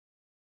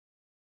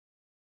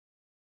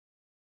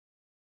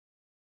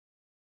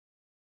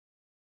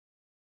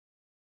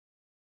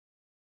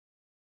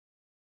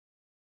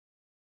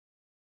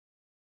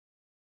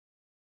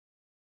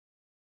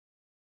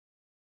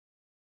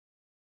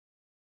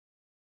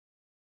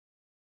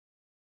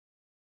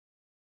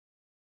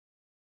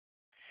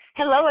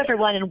Hello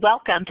everyone and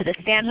welcome to the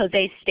San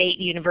Jose State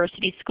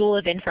University School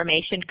of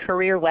Information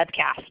Career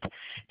Webcast.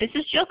 This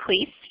is Jill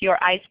Cleese, your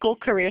iSchool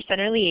Career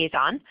Center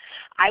Liaison.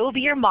 I will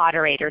be your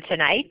moderator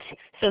tonight,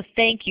 so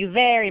thank you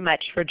very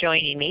much for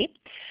joining me.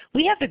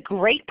 We have the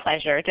great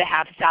pleasure to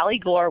have Sally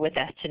Gore with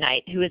us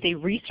tonight, who is a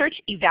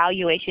Research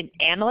Evaluation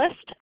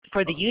Analyst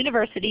for the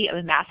University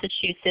of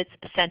Massachusetts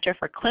Center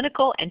for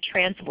Clinical and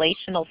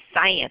Translational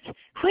Science.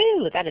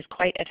 Whew, that is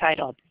quite a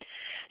title.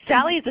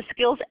 Sally is a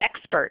skills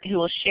expert who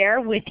will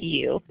share with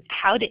you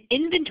how to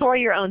inventory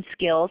your own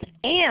skills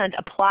and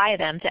apply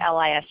them to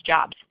LIS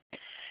jobs.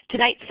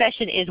 Tonight's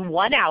session is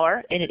 1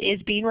 hour and it is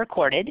being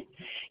recorded.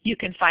 You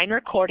can find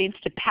recordings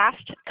to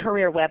past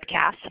career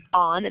webcasts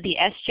on the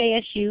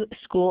SJSU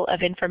School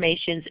of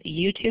Information's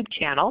YouTube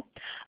channel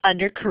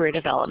under Career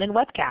Development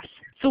Webcasts.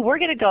 So we're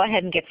going to go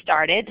ahead and get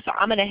started. So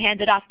I'm going to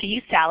hand it off to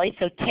you, Sally,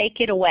 so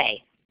take it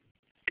away.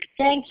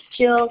 Thanks,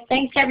 Jill.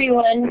 Thanks,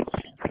 everyone.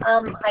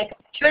 I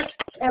trust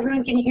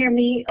everyone can hear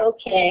me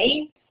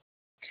okay.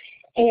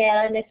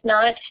 And if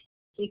not,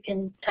 you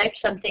can type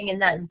something in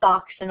that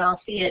box and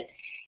I'll see it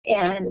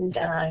and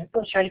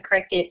we'll try to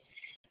correct it.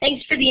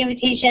 Thanks for the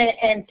invitation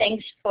and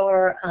thanks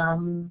for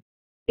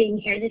being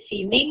here this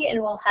evening. And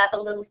we'll have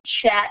a little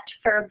chat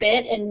for a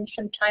bit and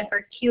some time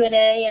for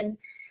Q&A and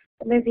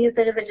maybe a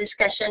bit of a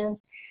discussion.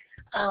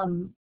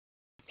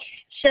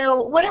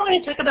 So what I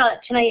want to talk about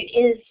tonight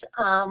is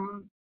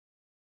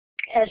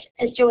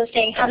as Joe was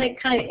saying, how to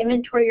kind of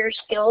inventory your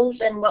skills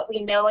and what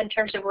we know in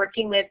terms of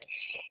working with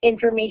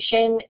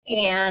information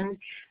and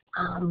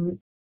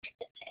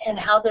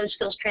how those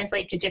skills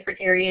translate to different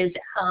areas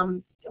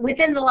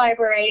within the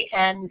library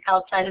and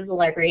outside of the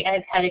library.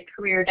 I've had a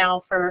career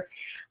now for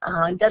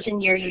a dozen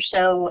years or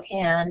so,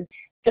 and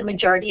the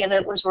majority of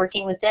it was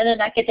working within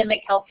an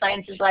academic health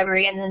sciences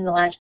library, and in the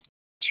last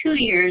 2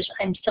 years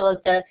I'm still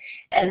at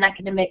an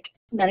academic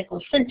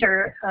medical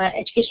center,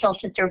 educational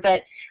center,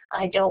 but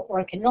I don't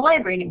work in the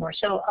library anymore.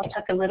 So I'll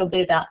talk a little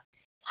bit about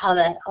how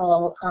that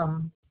all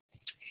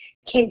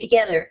came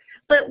together.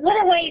 But what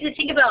I want you to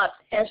think about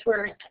as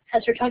we're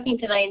talking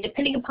tonight, and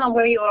depending upon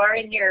where you are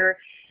in your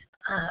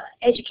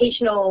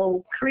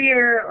educational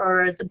career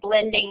or the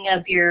blending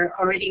of your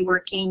already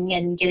working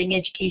and getting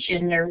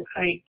education, or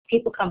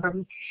people come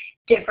from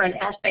different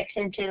aspects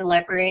into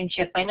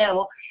librarianship, I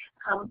know.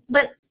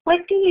 But what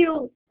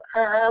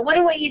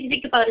I want you to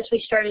think about as we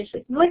start is,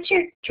 what's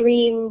your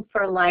dream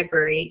for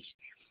libraries?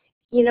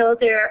 You know,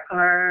 there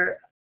are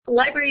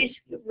libraries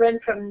run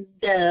from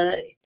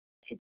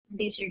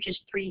these are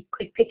just 3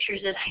 quick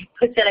pictures that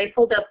I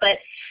pulled up, but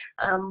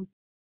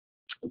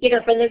you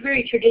know, from the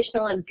very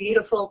traditional and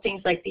beautiful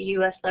things like the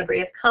U.S.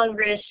 Library of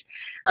Congress.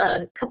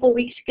 A couple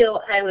weeks ago,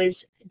 I was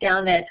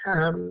down at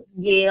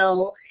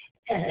Yale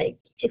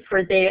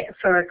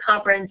for a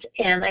conference,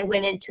 and I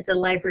went into the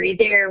library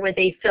there where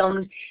they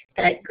filmed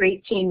that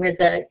great scene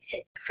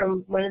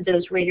from one of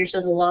those Raiders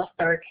of the Lost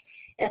Ark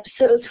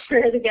episodes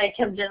where the guy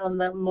comes in on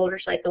the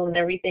motorcycle and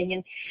everything.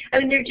 And I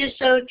mean, they're just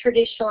so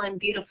traditional and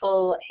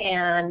beautiful.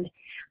 And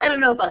I don't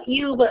know about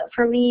you, but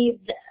for me,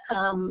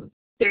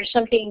 there's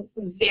something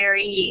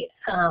very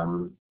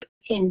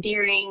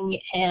endearing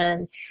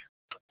and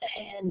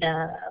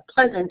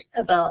pleasant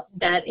about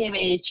that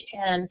image.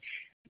 And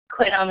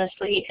quite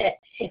honestly,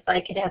 if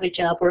I could have a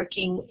job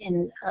working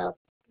in a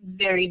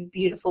very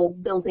beautiful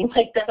building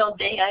like that all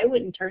day, I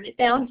wouldn't turn it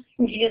down,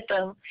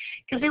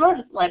 because I love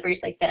libraries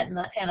like that, and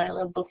I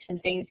love books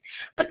and things.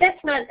 But that's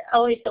not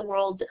always the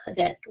world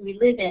that we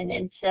live in,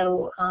 and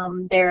so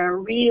there are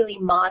really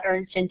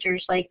modern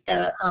centers like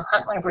the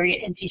Hunt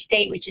Library at NC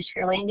State, which is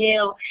fairly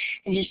new,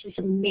 and just this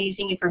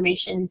amazing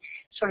information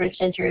sort of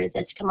center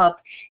that's come up.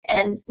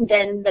 And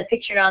then the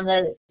picture on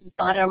the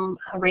bottom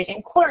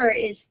right-hand corner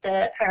is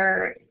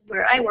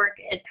where I work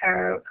at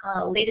our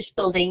latest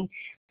building,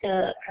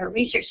 our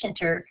research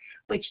center,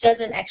 which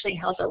doesn't actually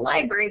house a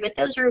library, but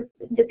those are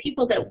the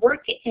people that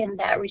work in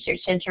that research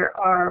center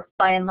are,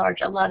 by and large,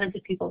 a lot of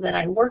the people that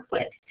I work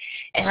with,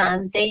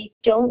 and they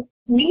don't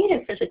need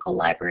a physical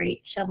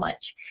library so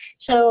much.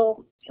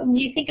 So when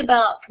you think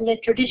about from the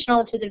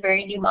traditional to the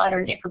very new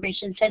modern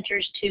information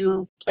centers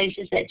to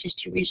places that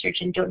just do research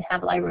and don't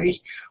have libraries,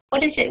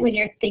 what is it when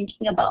you're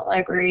thinking about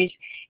libraries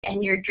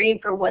and your dream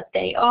for what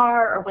they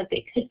are or what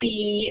they could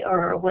be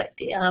or what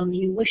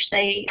you wish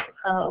they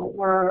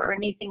were or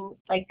anything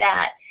like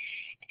that?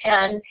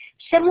 And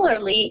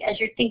similarly, as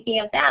you're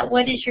thinking of that,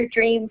 what is your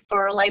dream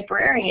for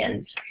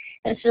librarians?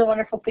 And this is a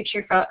wonderful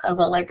picture of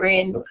a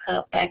librarian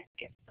back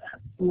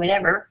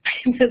whenever,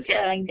 I'm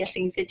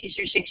guessing 50s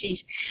or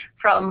 60s,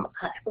 from,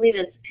 I believe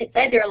it's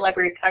either a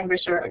Library of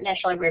Congress or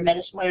National Library of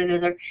Medicine, one or the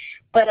other.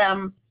 But,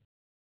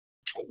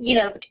 you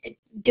know,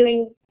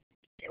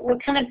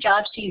 what kind of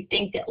jobs do you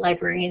think that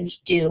librarians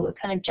do? What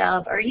kind of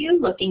job are you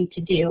looking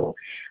to do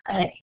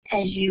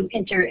as you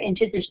enter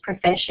into this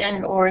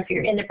profession? Or if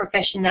you're in the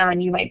profession now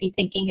and you might be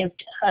thinking of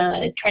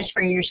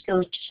transferring your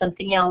skills to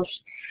something else,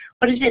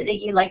 what is it that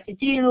you like to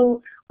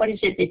do? What is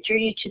it that drew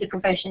you to the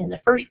profession in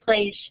the first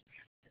place?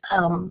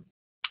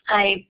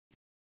 I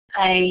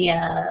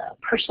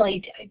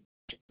personally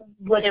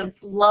would have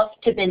loved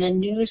to have been a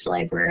news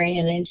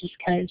librarian and just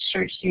kind of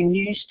search through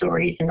news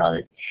stories and all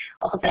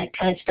that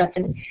kind of stuff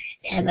and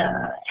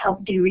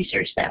help do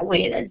research that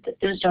way. That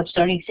those jobs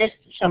don't exist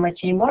so much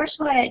anymore,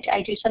 so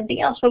I do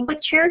something else. But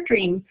what's your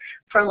dream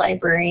for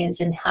librarians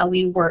and how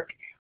we work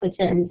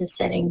within the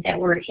setting that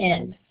we're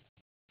in?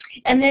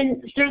 And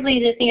then thirdly,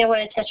 the thing I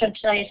want to touch on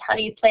tonight is how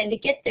do you plan to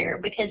get there?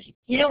 Because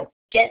you don't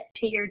get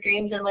to your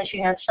dreams unless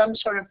you have some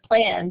sort of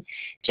plan.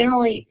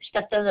 Generally,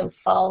 stuff doesn't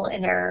fall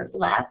in our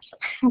laps.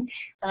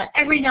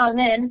 Every now and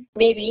then,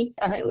 maybe,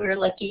 we're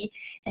lucky,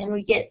 and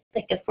we get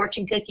like a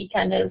fortune cookie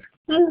kind of,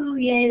 ooh,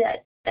 yay,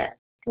 that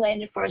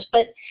landed for us.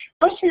 But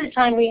most of the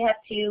time, we have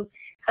to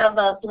have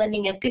a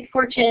blending of good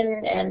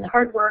fortune and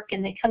hard work,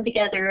 and they come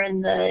together,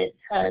 and the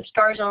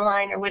stars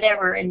align or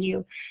whatever, and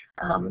you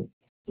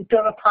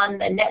build upon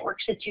the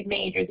networks that you've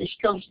made or the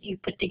skills that you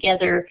put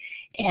together,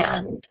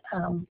 and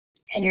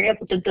you're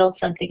able to build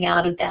something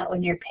out of that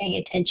when you're paying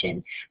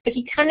attention. But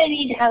you kind of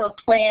need to have a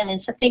plan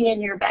and something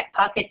in your back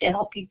pocket to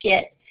help you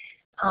get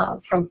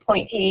from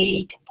point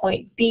A to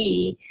point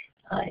B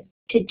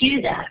to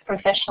do that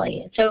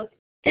professionally. And so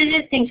these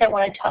are the things I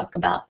want to talk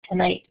about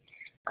tonight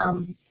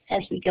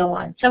as we go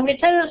on. So I'm going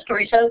to tell you a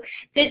story. So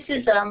this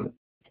is,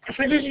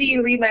 for those of you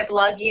who read my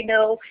blog, you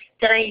know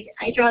that I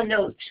draw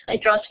notes. I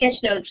draw sketch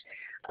notes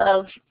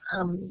of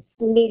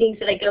meetings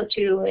that I go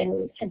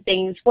to and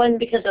things. One,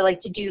 because I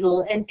like to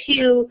doodle, and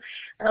two,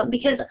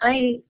 because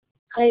I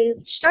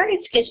started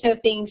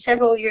sketchnoting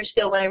several years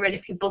ago when I read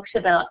a few books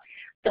about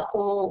the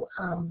whole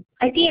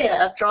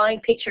idea of drawing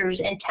pictures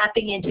and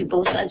tapping into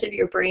both sides of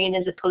your brain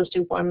as opposed to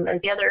one or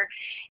the other,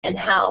 and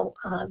how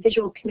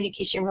visual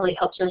communication really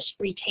helps us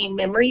retain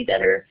memory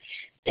better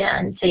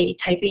than, say,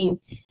 typing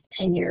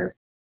in your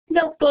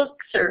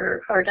notebooks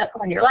or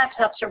on your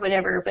laptops or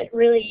whatever, but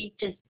really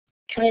just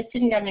kind of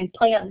sitting down and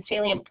playing out the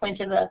salient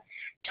points of a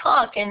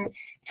talk and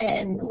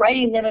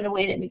writing them in a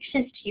way that makes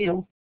sense to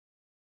you.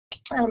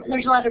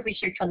 There's a lot of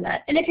research on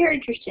that. And if you're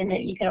interested in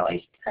it, you can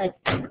always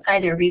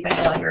either read my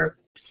blog or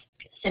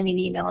send me an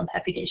email. I'm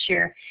happy to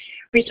share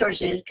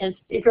resources because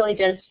it really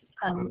does,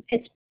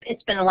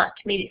 it's been a lot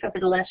to me over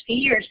the last few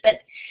years. But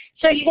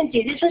so you can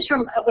see this is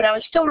from when I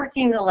was still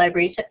working in the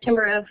library,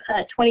 September of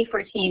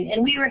 2014,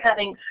 and we were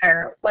having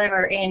one of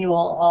our annual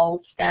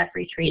all-staff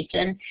retreats.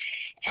 And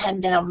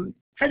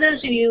for those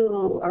of you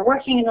who are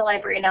working in the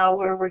library now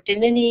or worked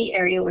in any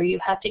area where you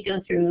have to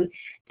go through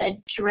that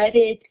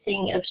dreaded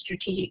thing of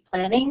strategic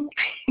planning,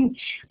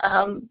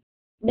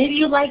 maybe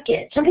you like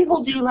it. Some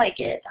people do like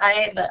it.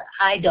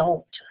 I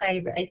don't.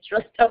 It's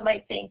really not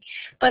my thing.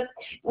 But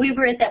we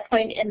were at that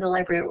point in the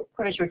library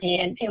where I was working,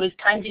 and it was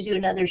time to do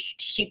another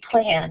strategic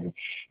plan.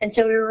 And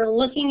so we were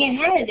looking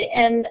ahead,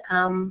 and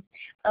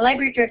a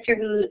library director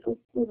who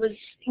was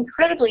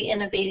incredibly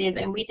innovative,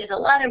 and we did a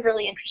lot of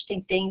really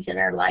interesting things in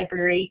our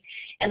library.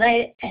 And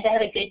I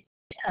had a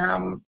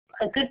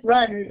good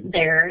run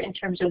there in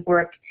terms of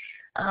work.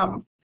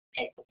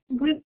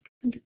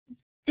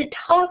 The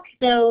talk,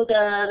 though,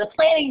 the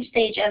planning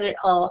stage of it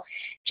all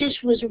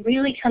just was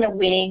really kind of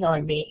weighing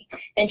on me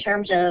in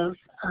terms of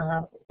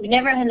we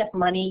never had enough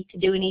money to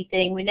do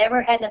anything. We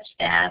never had enough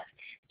staff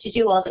to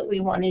do all that we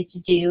wanted to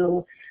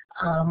do.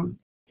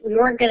 We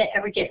weren't going to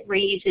ever get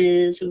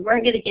raises. We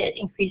weren't going to get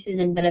increases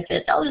in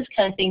benefits, all those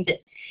kind of things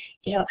that,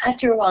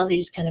 after a while, they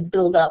just kind of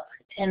build up.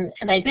 And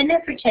I've been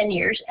there for 10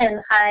 years,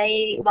 and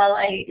while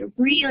I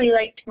really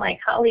liked my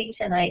colleagues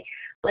and I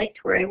liked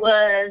where I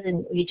was,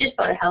 and we just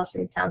bought a house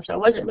in town, so I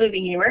wasn't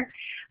moving anywhere,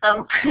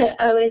 I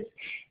was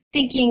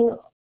thinking,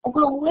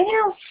 well, what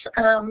else?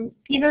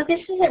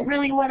 This isn't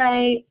really what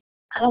I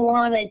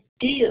want to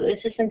do.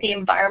 This isn't the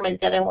environment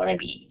that I want to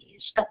be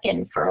stuck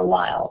in for a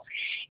while.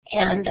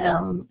 And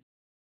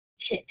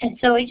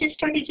so I just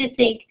started to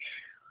think,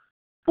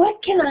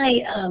 what do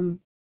I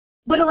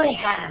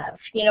have?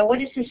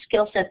 What is the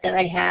skill set that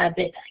I have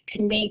that I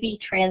can maybe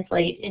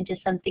translate into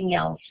something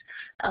else,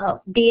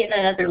 be it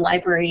another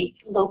library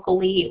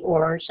locally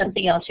or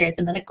something else here at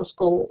the medical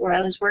school where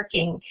I was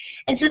working.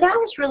 And so that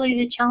was really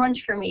the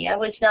challenge for me. I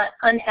was not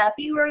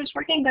unhappy where I was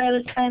working, but I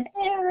was kind of,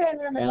 I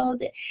don't know.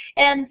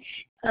 And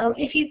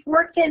if you've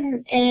worked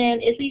in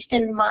at least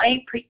in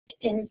my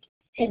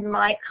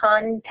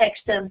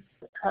context of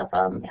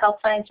health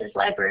sciences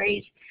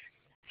libraries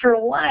for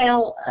a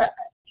while,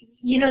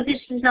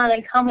 this is not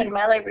uncommon.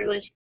 My library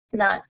was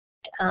not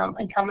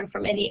uncommon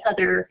from any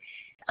other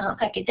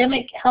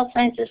academic health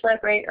sciences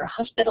library or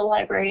hospital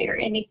library or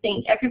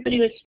anything.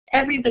 Everybody's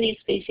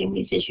facing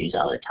these issues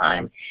all the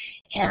time,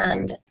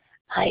 and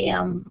I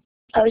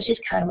was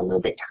just kind of a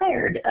little bit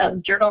tired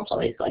of journals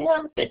always going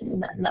up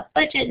and not enough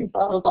budget and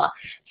blah blah blah.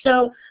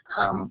 So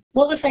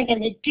what was I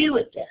going to do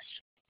with this?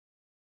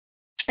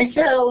 And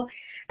so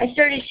I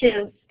started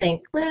to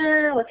think,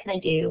 well, what can I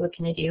do? What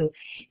can I do?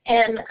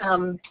 And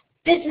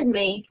this is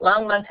me,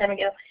 long time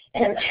ago.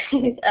 And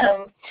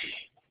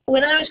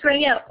when I was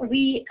growing up,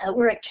 we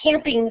were a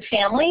camping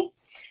family.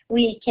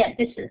 we can't,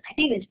 I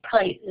think it's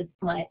probably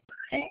my,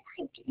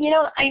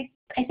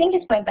 I think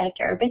it's my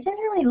backyard, but it doesn't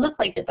really look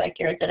like the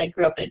backyard that I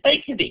grew up in, but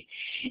it could be.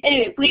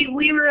 Anyway,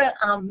 we were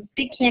a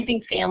big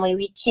camping family.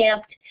 We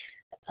camped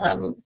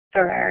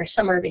for our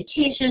summer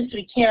vacations.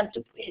 We camped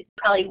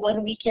probably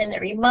one weekend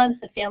every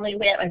month. The family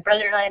went, my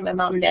brother and I, my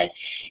mom and dad,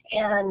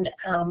 and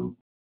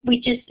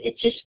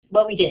it's just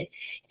what we did.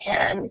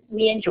 And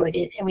we enjoyed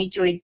it, and we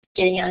enjoyed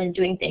getting out and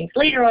doing things.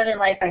 Later on in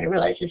life, I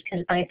realized it's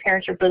because my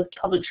parents are both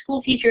public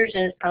school teachers,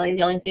 and it's probably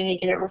the only thing they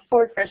could ever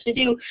afford for us to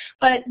do.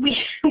 But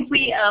we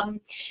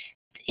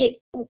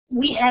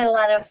had a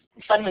lot of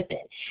fun with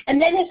it.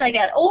 And then as I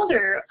got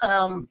older,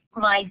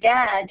 my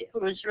dad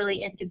was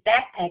really into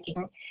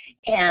backpacking,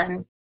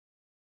 and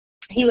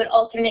he would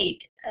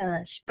alternate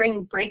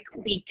spring break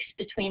weeks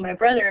between my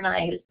brother and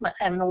I. I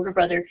have an older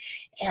brother,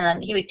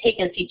 and he would take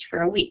us each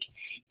for a week.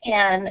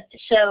 And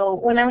so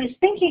when I was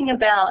thinking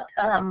about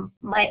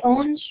my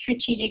own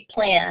strategic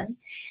plan,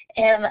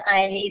 and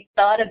I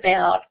thought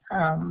about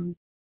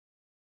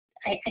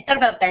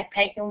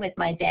backpacking with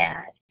my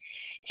dad.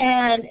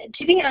 And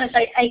to be honest,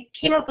 I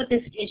came up with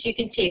this, as you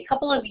can see, a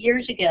couple of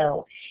years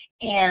ago.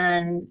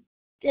 And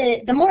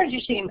the more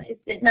interesting,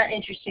 not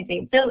interesting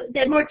thing,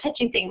 the more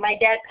touching thing, my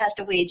dad passed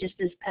away just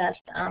this past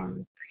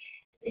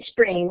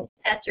spring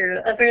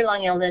after a very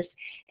long illness.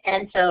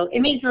 And so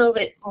it means a little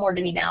bit more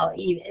to me now,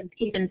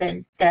 even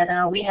than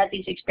that we had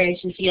these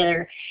experiences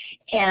together.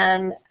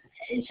 And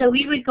so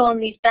we would go on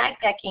these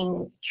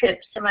backpacking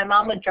trips, and my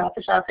mom would drop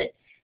us off at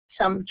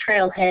some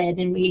trailhead,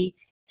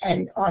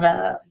 and on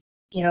a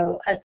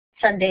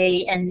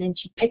Sunday, and then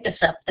she'd pick us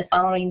up the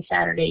following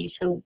Saturday,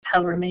 so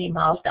however many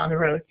miles down the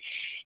road.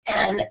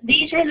 And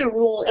these are the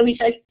rules.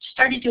 I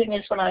started doing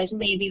this when I was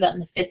maybe about in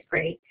the 5th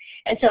grade.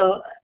 And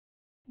so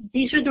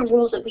these are the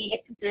rules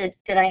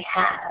that I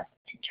have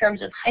in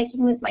terms of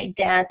hiking with my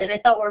dad that I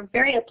thought were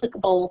very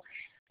applicable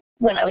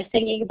when I was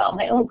thinking about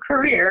my own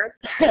career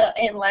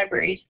in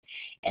libraries.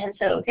 And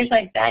so here's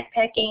my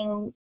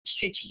backpacking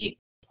strategic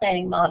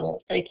planning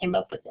model that I came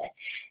up with.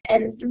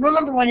 And rule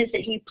number 1 is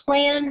that you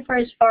plan for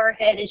as far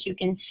ahead as you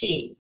can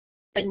see,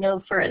 but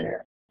no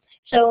further.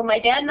 So my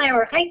dad and I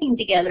were hiking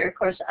together. Of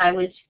course, I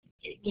was,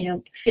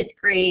 5th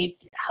grade,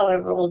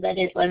 however old that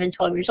is, 11,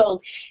 12 years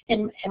old,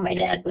 and my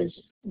dad was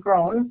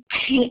grown.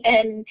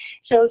 And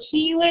so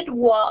he would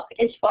walk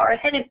as far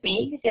ahead of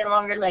me, because he had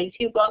longer legs.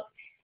 He would walk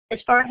as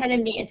far ahead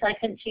of me until I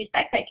couldn't see his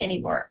backpack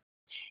anymore.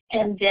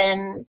 And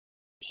then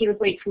he would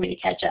wait for me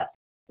to catch up,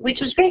 which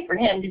was great for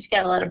him because he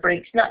got a lot of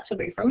breaks. Not so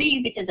great for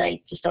me because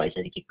I just always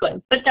had to keep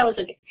going, but that was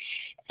okay.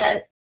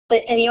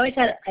 And he always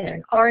had either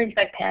an orange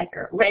backpack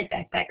or a red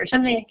backpack or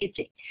something I could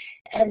see.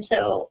 And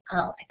so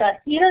I thought,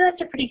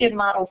 that's a pretty good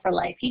model for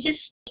life. You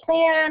just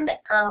plan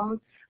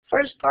for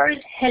as far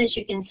ahead as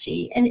you can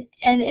see. And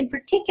in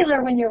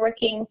particular, when you're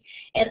working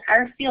in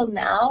our field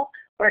now,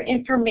 where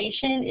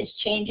information is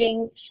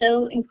changing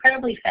so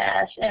incredibly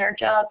fast and our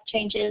job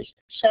changes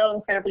so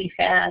incredibly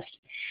fast,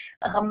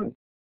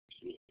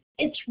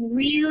 it's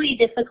really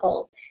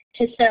difficult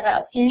to set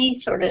out any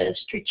sort of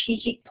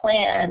strategic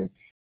plan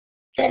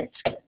that's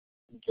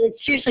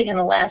seriously going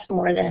to last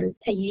more than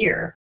a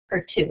year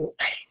or two,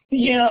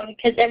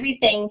 because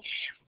everything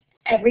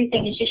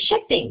is just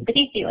shifting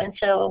beneath you. And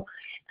so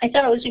I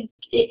thought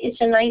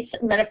it's a nice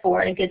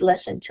metaphor and a good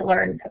lesson to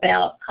learn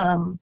about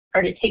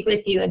or to take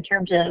with you in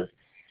terms of,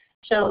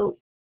 so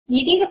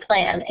you need a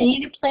plan, and you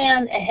need to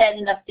plan ahead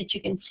enough that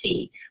you can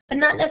see, but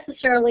not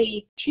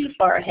necessarily too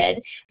far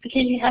ahead,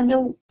 because you have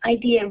no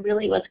idea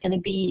really what's going to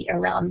be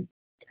around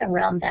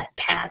that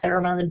path or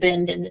around the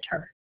bend in the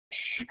turn.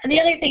 And the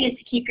other thing is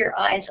to keep your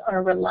eyes on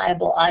a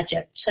reliable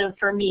object. So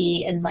for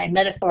me, in my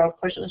metaphor, of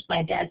course, it was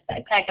my dad's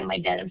backpack and my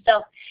dad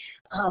himself.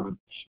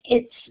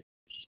 It's,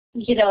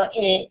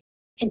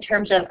 in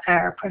terms of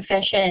our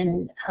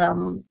profession,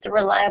 the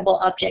reliable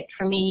object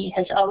for me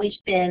has always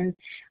been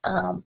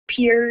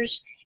peers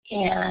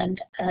and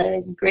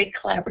a great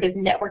collaborative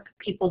network of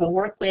people to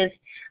work with,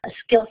 a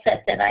skill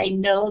set that I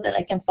know that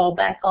I can fall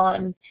back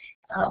on,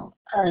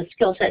 a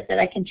skill set that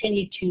I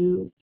continue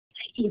to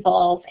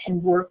evolve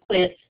and work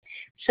with,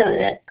 so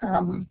that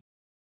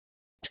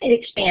it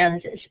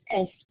expands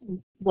as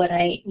what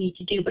I need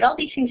to do. But all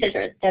these things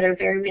that are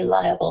very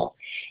reliable.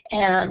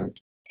 And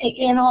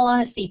in all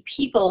honesty,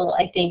 people,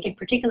 I think, and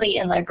particularly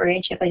in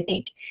librarianship, I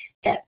think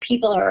that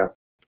people are,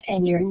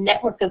 and your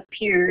network of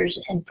peers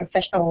and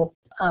professional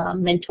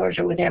mentors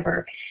or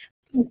whatever,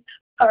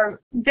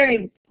 are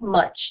very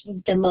much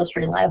the most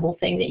reliable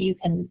thing that you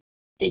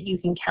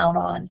can count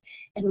on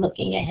in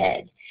looking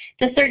ahead.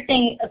 The third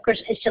thing, of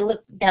course, is to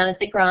look down at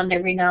the ground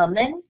every now and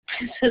then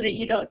so that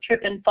you don't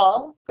trip and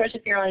fall. Of course,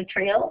 if you're on a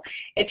trail,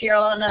 if you're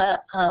on a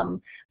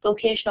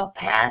vocational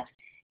path,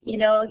 you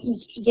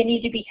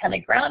need to be kind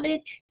of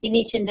grounded. You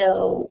need to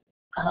know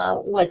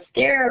what's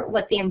there,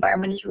 what the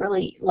environment is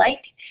really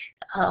like,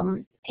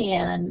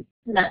 and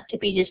not to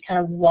be just kind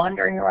of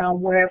wandering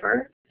around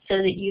wherever, so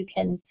that you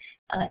can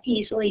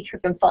easily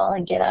trip and fall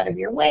and get out of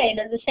your way. And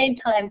at the same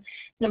time,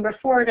 number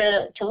 4,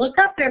 to look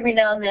up every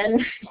now and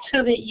then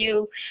so that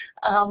you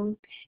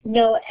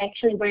know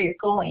actually where you're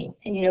going,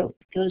 and you don't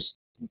go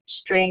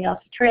straying off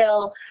the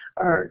trail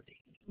or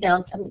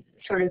down some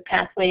sort of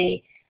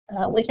pathway.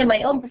 Within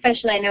my own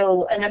profession, I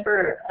know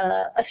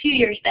a few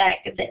years back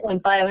that when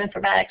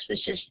bioinformatics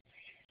was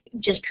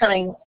just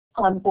coming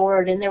on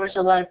board, and there was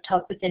a lot of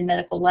talk within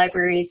medical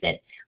libraries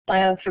that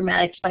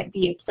bioinformatics might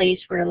be a place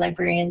where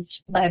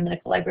biomedical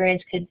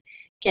librarians could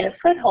get a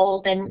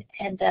foothold, and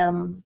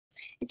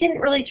it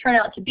didn't really turn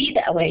out to be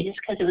that way, just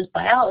because it was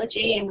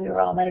biology and we were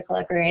all medical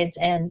librarians,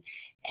 and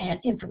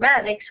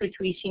informatics, which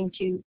we seem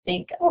to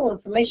think, oh,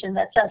 information,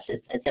 that's us.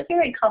 It's a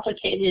very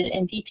complicated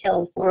and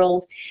detailed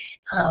world,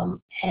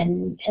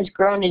 and has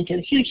grown into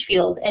a huge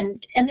field,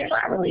 and there's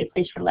not really a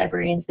place for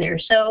librarians there.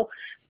 So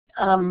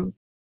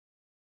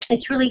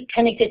it's really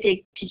kind of good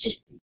to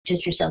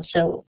just yourself.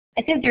 So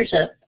I think there's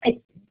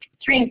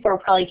 3 and 4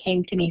 probably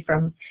came to me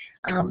from,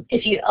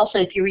 if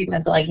you read my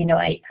blog, you know,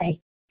 I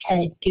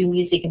kind of do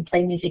music and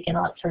play music and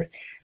all that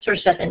sort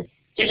of stuff. And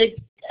there's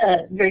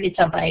a very good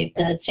song by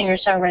the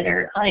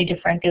singer-songwriter Ani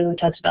DeFranco who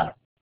talks about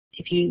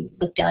if you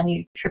look down,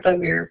 you trip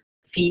over your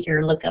feet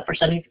or look up or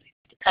something.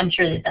 I'm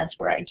sure that's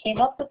where I came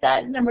up with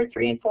that, number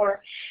 3 and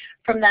 4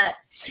 from that.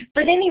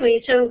 But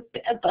anyway, so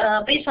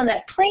based on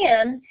that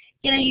plan,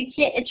 you know,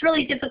 it's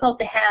really difficult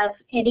to have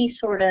any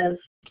sort of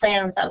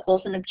plan without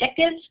goals and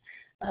objectives.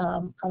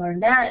 I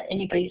learned that.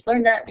 Anybody's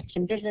learned that. It's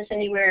in business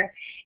anywhere.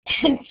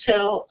 And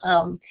so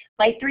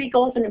my 3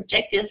 goals and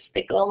objectives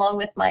that go along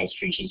with my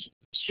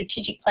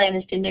strategic plan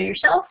is to know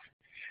yourself,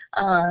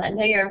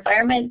 know your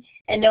environment,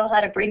 and know how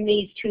to bring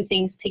these 2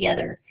 things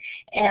together.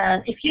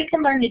 And if you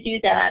can learn to do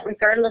that,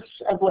 regardless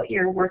of what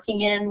you're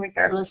working in,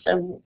 regardless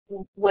of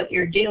what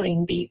you're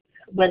doing,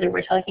 whether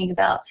we're talking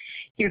about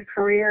your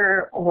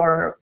career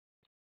or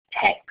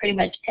heck, pretty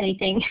much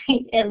anything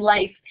in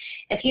life,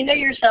 if you know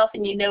yourself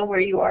and you know where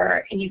you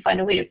are and you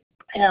find a way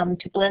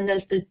to blend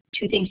those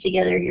 2 things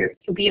together,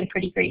 you'll be in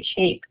pretty great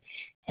shape.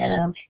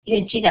 And you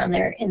can see down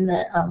there in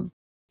the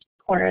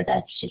corner,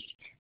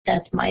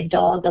 that's my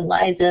dog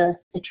Eliza,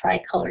 the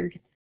tricolored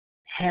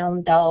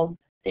hound dog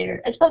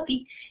there as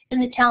puppy in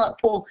the talent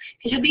pool,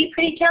 because you'll be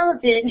pretty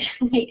talented.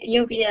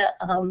 You'll be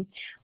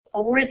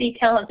a worthy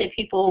talent that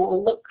people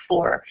will look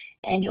for,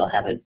 and you'll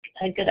have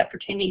a good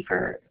opportunity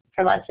for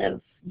lots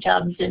of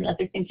jobs and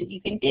other things that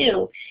you can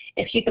do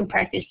if you can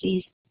practice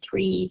these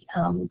 3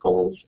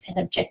 goals and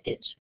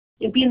objectives.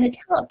 You'll be in the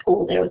talent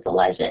pool there with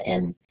Eliza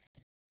and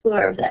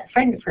whoever that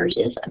friend of hers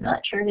is. I'm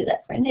not sure who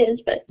that friend is,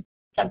 but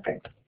some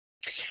friend.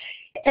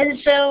 And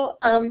so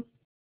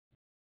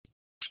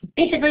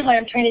basically what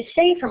I'm trying to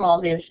say from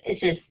all this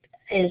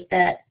is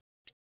that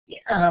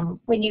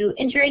when you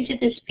enter into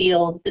this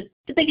field,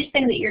 the biggest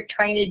thing that you're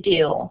trying to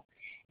do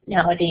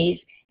nowadays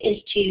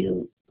is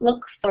to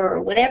look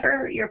for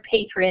whoever your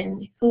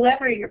patrons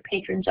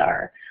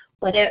are,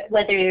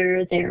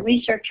 whether they're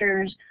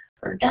researchers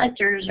or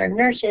doctors or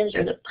nurses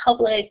or the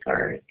public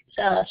or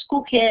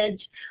school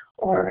kids,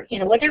 or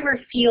whatever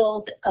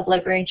field of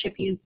librarianship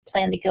you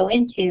plan to go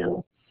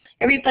into.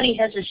 Everybody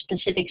has a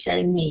specific set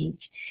of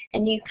needs,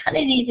 and you kind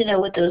of need to know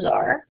what those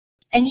are,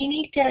 and you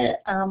need to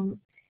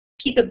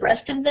keep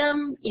abreast of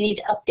them. You need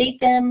to update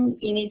them.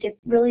 You need to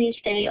really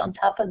stay on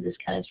top of this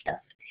kind of stuff.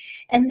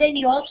 And then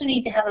you also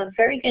need to have a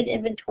very good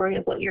inventory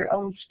of what your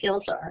own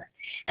skills are.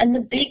 And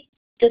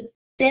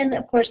then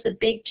of course the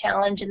big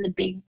challenge and the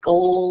big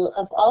goal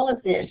of all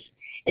of this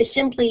is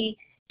simply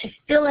to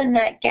fill in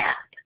that gap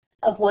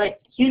of what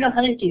you know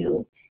how to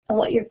do and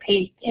what your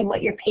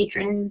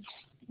patrons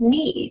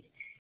need,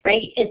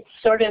 right? It's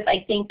sort of,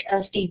 I think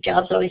Steve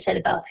Jobs always said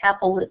about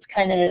Apple, it's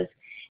kind of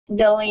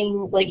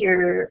knowing what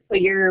your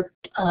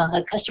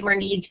customer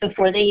needs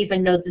before they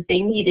even know that they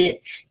need it,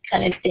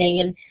 kind of thing.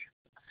 And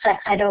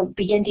I don't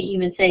begin to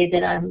even say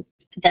that I'm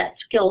that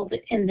skilled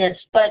in this,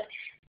 but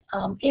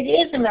it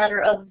is a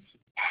matter of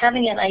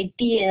having an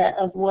idea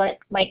of what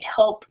might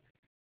help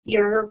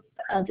the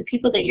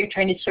people that you're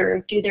trying to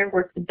serve do their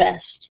work the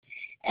best,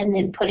 and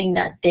then putting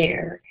that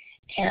there.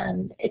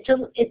 And it's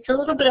a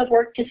little bit of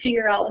work to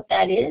figure out what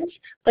that is,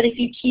 but if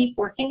you keep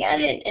working at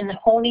it and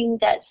honing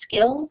that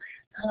skill,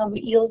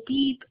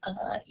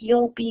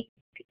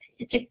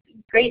 it's a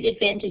great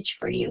advantage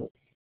for you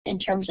in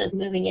terms of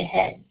moving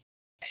ahead.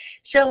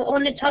 So I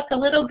want to talk a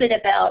little bit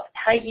about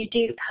how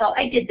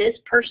I did this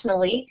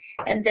personally,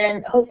 and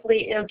then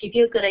hopefully it'll give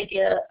you a good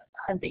idea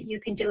that you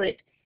can do it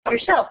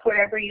yourself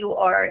wherever you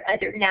are,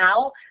 either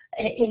now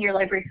in your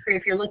library career,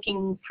 if you're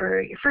looking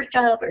for your first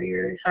job or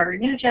a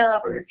new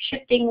job or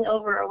shifting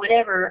over or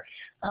whatever.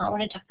 I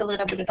want to talk a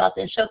little bit about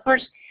this. So of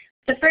course,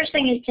 the first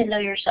thing is to know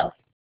yourself.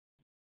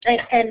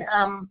 And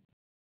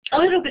a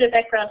little bit of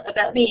background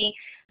about me.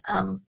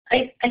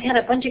 I've had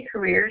a bunch of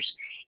careers,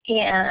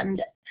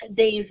 and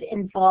they've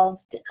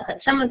involved,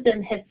 some of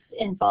them have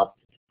involved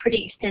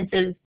pretty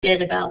extensive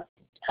bit about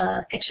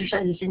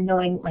exercises in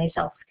knowing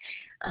myself.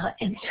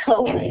 And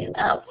so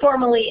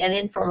formally and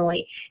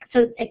informally.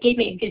 So it gave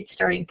me a good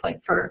starting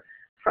point for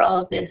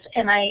all of this.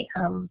 And I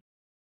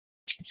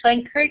So I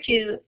encourage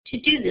you to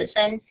do this.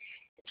 And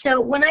so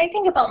when I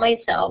think about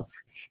myself,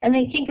 and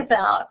I think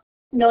about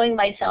knowing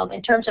myself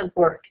in terms of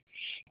work,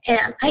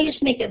 and I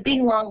just make a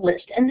big long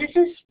list. And this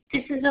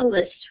is a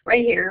list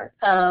right here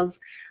of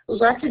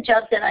lots of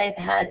jobs that I've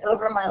had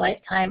over my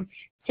lifetime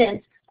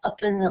since up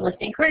in the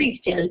lifting career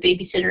stage as a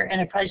babysitter, and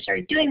I probably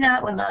started doing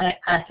that when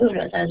who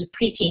knows, I was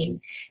a preteen,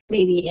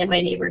 maybe in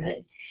my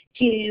neighborhood,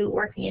 to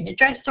working in a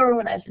drugstore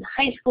when I was in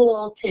high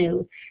school,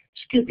 to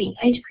scooping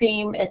ice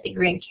cream at the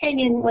Grand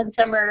Canyon one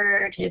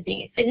summer, to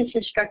being a fitness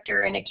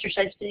instructor and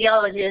exercise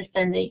physiologist.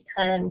 And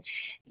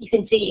you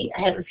can see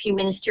I have a few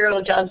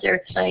ministerial jobs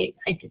there because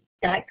I did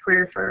that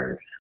career for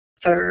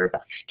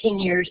about 15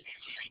 years,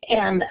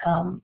 and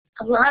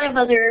a lot of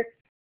other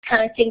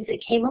kind of things that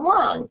came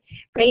along,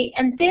 right?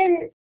 And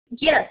then,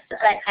 yes,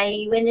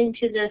 I went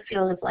into the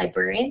field of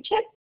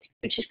librarianship,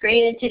 which is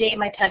great. And today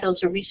my title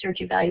is a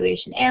research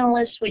evaluation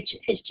analyst, which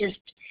is just,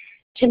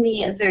 to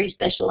me, a very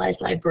specialized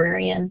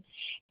librarian.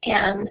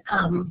 And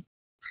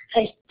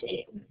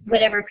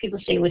whenever people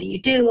say, what do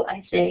you do?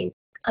 I say,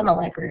 I'm a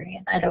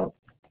librarian. I don't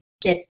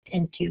get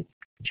into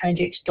trying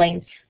to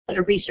explain what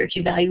a research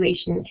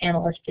evaluation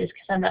analyst is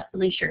because I'm not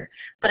really sure.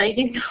 But I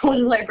do know what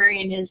a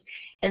librarian is,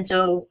 and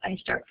so I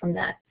start from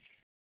that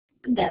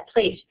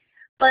place.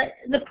 But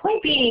the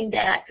point being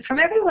that from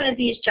every one of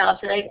these jobs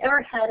that I've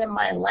ever had in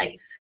my life,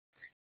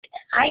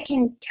 I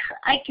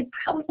could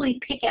probably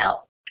pick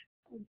out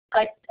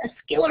a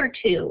skill or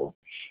two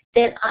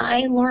that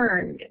I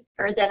learned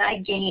or that I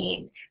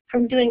gained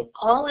from doing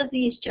all of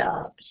these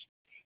jobs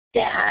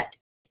that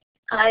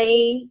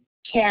I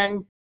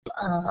can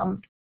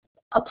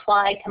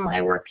apply to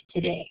my work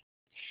today.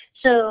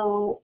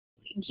 So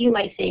you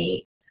might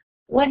say,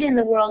 what in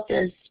the world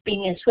does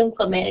being a swim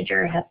club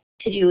manager have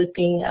to do with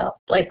being a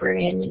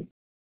librarian,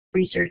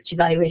 research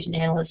evaluation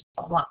analyst,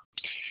 blah, blah.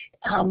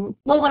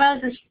 Well, when I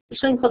was a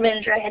swim club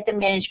manager, I had to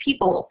manage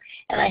people,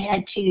 and I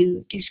had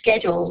to do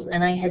schedules,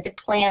 and I had to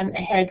plan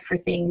ahead for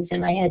things,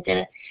 and I had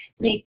to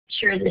make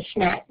sure the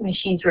snack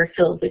machines were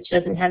filled, which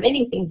doesn't have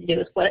anything to do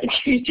with what I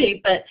do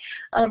today, but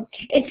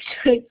it's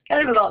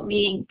kind of about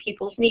meeting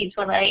people's needs.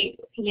 When I,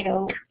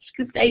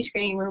 scooped ice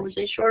cream or was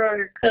a short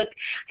order cook,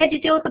 I had to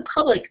deal with the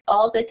public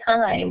all the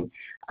time.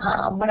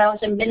 When I was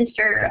a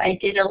minister, I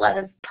did a lot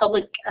of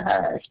public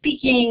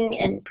speaking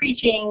and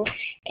preaching,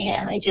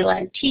 and I did a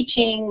lot of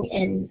teaching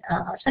in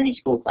Sunday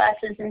school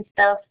classes and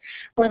stuff.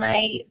 When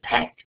I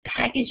packed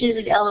packages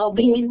at LL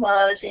Bean while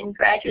I was in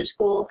graduate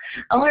school,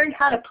 I learned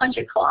how to punch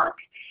a clock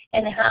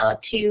and how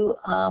to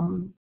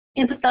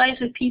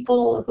empathize with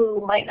people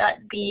who might not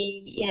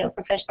be,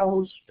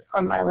 professionals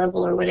on my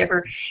level or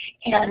whatever.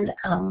 And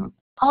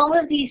all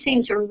of these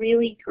things are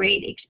really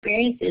great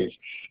experiences.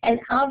 And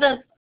out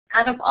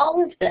of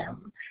all of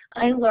them,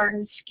 I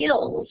learned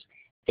skills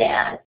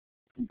that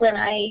when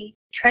I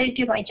try to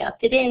do my job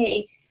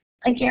today,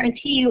 I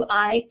guarantee you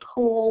I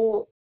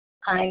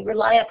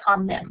rely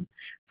upon them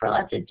for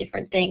lots of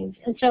different things.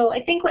 And so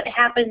I think what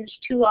happens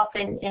too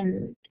often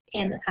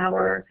in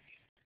our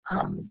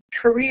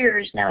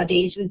careers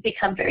nowadays, we've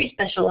become very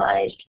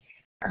specialized,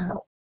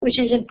 which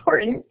is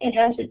important. It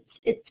has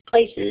its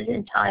places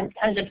and times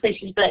and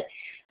places, but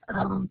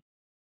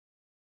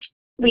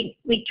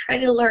we try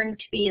to learn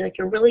to be like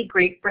a really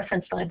great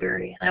reference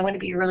librarian. I want to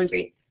be a really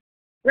great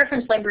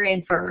reference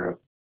librarian for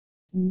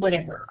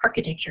whatever,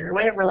 architecture, or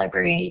whatever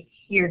library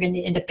you're going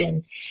to end up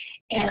in.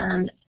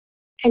 And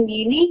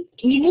you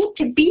need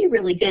to be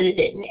really good at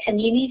it,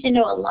 and you need to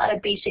know a lot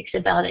of basics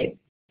about it.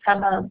 If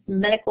I'm a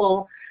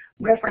medical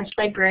reference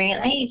librarian,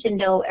 I need to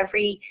know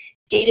every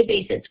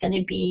database that's going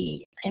to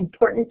be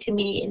important to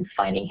me in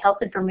finding health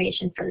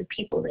information for the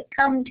people that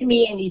come to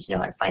me. I need to know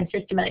how to find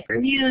systematic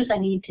reviews. I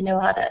need to know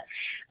how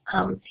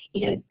to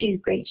do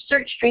great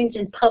search strings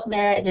in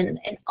PubMed and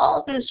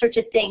all those sorts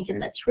of things,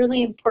 and that's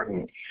really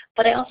important.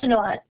 But I also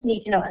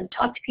need to know how to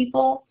talk to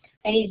people.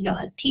 I need to know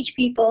how to teach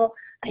people.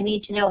 I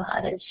need to know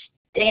how to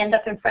stand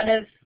up in front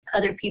of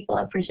other people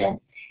and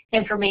present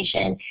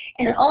information,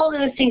 and all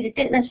those things that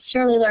didn't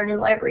necessarily learn in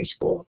library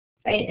school,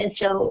 right? And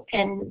so,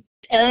 and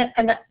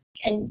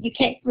you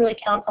can't really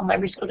count on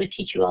library school to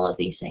teach you all of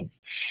these things.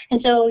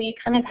 And so you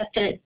kind of have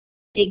to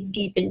dig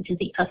deep into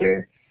the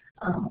other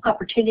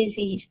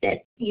opportunities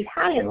that you've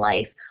had in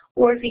life,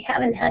 or if you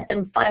haven't had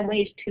them, find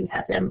ways to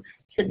have them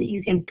so that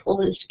you can pull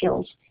those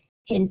skills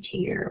into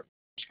your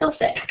skill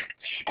set.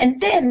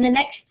 And then the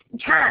next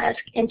task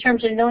in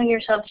terms of knowing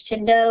yourself to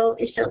know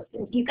is, so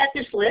you've got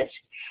this list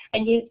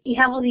and you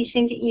have all these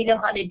things that you know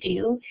how to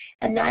do,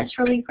 and that's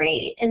really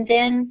great. And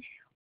then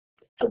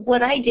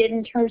what I did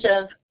in terms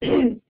of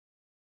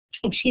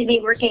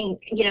working,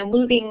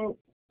 moving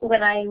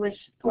when I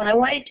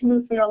wanted to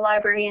move from the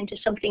library into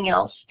something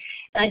else,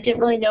 and I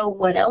didn't really know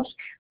what else,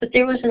 but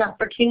there was an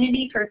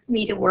opportunity for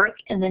me to work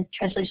in the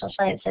Translational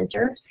Science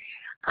Center.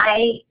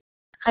 I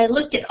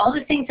looked at all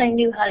the things I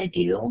knew how to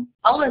do,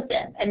 all of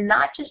them, and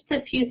not just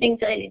the few things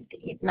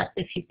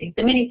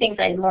the many things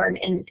I learned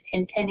in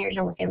 10 years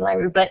of working in the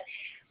library, but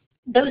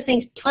those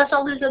things, plus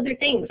all those other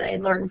things I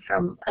learned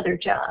from other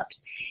jobs.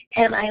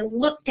 And I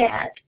looked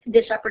at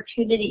this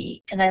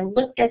opportunity, and I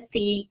looked at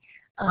the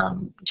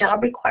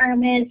job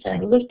requirements,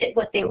 and I looked at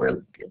what they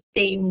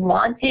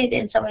wanted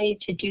in somebody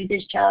to do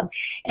this job,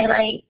 and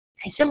I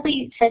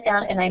simply sat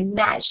down and I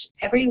matched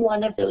every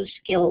one of those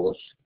skills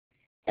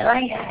that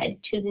I had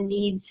to the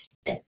needs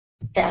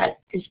that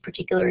this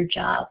particular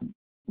job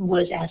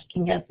was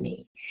asking of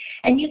me.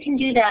 And you can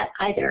do that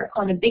either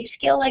on a big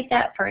scale like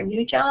that for a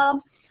new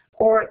job,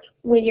 or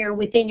when you're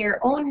within your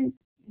own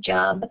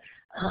job,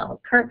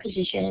 current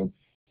position,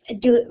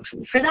 do it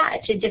for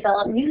that, to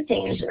develop new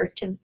things, or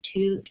to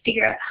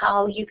figure out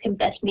how you can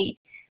best meet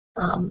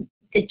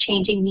the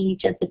changing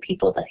needs of the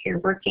people that you're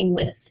working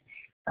with.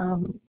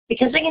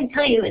 Because I can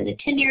tell you, in the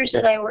 10 years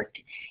that I worked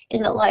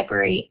in the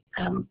library,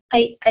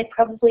 I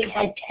probably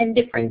had 10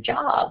 different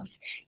jobs,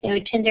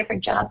 10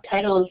 different job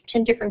titles,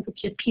 10 different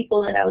groups of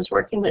people that I was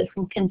working with,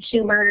 from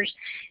consumers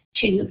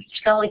to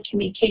scholarly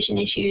communication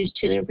issues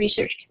to the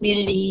research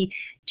community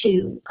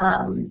to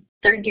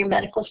third-year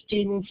medical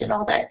students and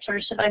all that sort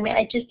of stuff. I mean,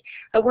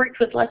 I worked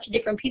with lots of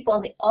different people,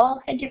 and they all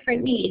had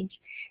different needs.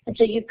 And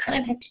so you kind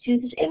of have to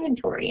do this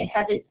inventory and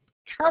have it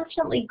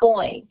constantly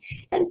going.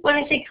 And when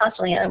I say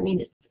constantly, I don't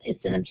mean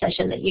it's an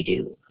obsession that you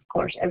do, of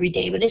course, every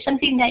day, but it's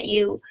something that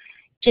you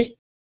just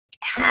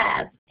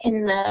have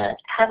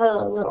have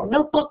a little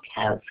notebook,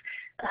 have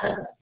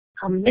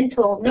a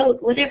mental note,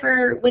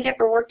 whatever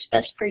works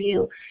best for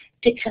you,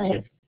 to kind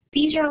of,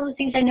 these are all the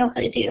things I know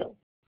how to do.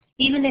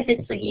 Even if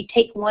it's like you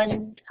take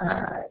one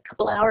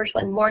couple hours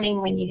one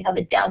morning when you have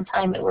a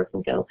downtime at work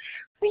and go,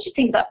 let me just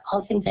think about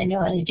all the things I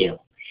know how to do.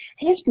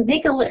 And just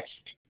make a list,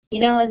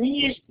 and then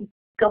you just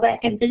go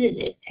back and visit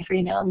it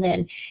every now and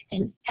then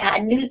and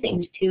add new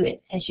things to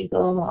it as you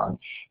go along.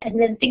 And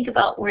then think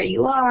about where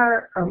you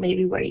are, or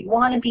maybe where you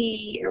want to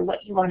be, or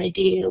what you want to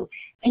do.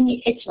 And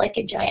it's like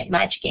a giant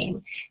match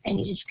game, and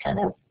you just kind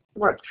of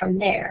work from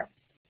there.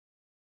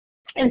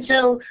 And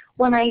so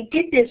when I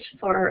did this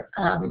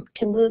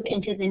to move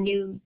into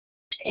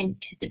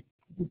the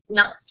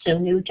not so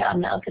new job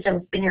now, because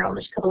I've been here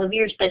almost a couple of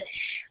years, but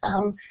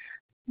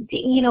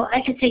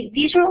I could say,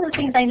 these are all the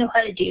things I know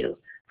how to do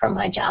from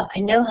my job. I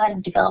know how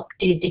to develop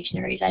data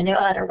dictionaries. I know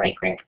how to write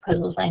grant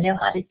proposals. I know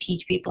how to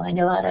teach people. I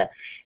know how to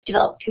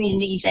develop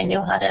communities. I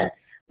know how to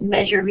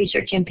measure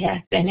research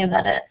impact. I know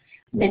how to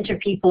mentor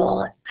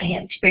people. I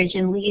have experience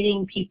in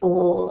leading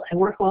people. I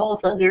work well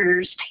with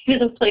others. I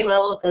play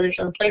well with others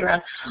on the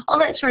playground, all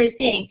that sort of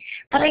thing.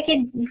 But I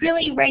can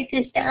really write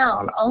this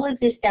down, all of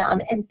this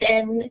down, and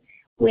then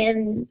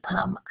when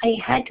I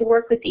had to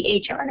work with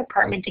the HR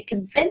department to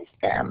convince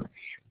them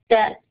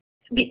that,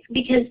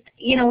 because,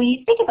 when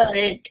you think about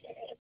it,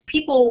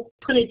 people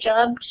put a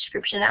job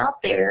description out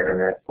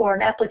there or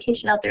an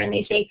application out there, and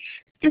they say,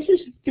 this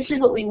is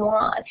what we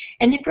want.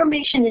 And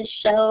information is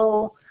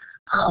so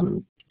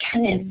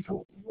kind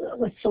of,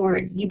 what's the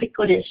word,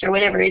 ubiquitous or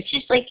whatever. It's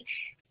just like,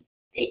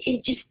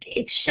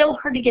 it's so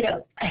hard to get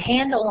a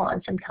handle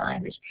on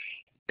sometimes.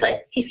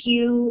 But if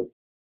you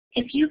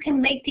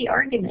can make the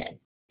argument,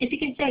 if you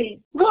can say,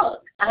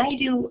 look, I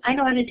know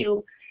how to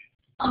do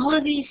all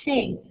of these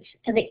things,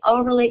 and they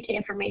all relate to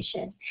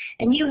information,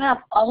 and you have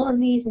all of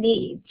these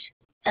needs,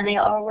 and they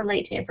all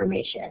relate to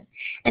information.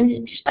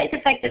 And despite the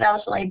fact that I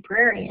was a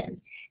librarian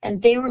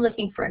and they were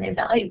looking for an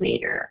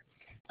evaluator,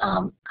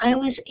 I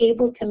was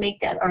able to make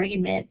that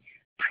argument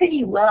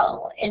pretty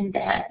well, in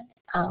that,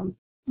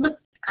 look,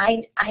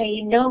 I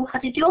know how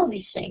to do all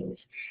these things,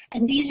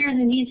 and these are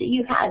the needs that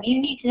you have.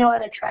 You need to know how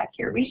to track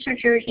your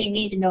researchers. You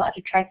need to know how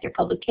to track their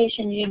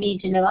publications. You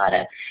need to know how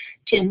to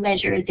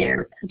measure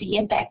the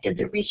impact of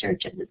the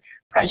research of the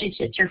projects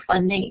that you're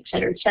funding, et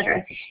cetera, et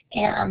cetera.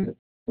 And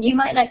you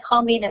might not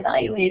call me an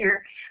evaluator,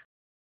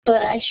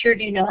 but I sure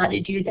do know how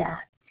to do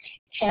that,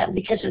 and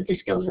because of the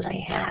skills that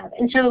I have.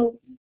 And so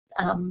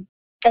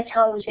that's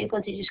how I was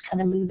able to just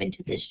kind of move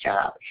into this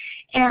job.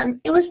 And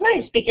it was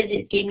nice because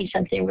it gave me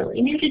something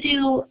really new to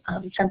do,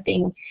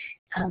 something,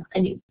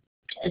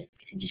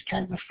 just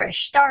kind of a fresh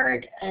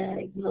start,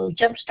 a little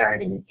jump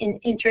start in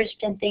interest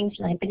and things.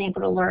 And I've been able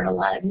to learn a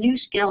lot of new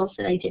skills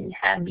that I didn't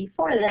have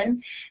before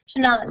then. So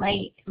now that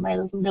my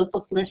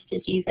notebook list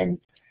is even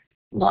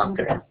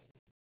longer.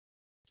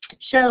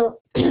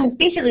 So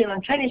basically what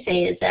I'm trying to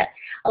say is that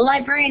a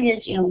librarian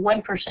is,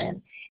 one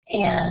person,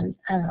 and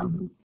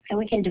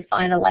we can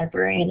define a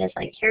librarian as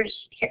like, here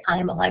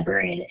I'm a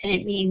librarian, and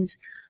it means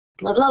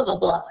blah, blah, blah,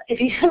 blah. If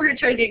you ever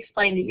try to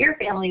explain to your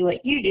family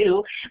what you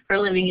do for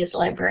a living as a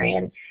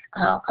librarian,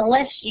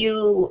 unless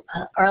you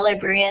are a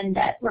librarian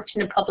that works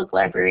in a public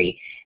library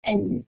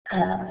and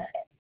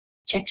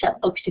checks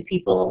out books to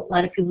people, a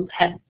lot of people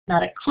have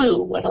not a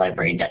clue what a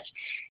librarian does.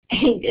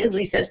 At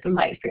least that's been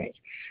my experience.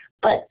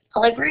 But a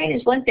librarian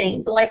is one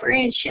thing. The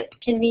librarianship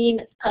can mean,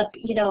 a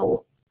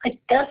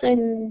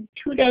dozen,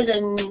 24,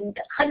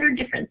 100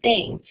 different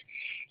things,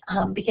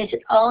 because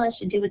it all has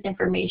to do with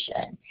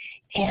information.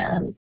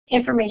 And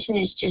information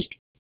is just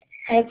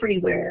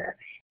everywhere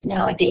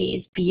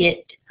nowadays, be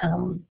it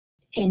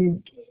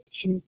in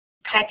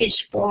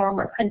packaged form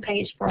or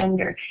unpackaged form,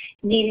 or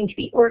needing to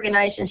be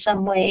organized in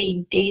some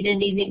way, data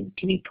needing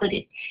to be put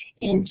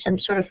in some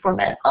sort of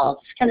format, all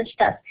this kind of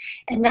stuff.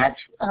 And that's,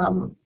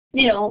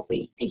 you know,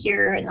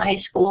 here in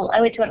high school, I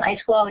went to an high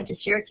school, I went to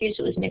Syracuse,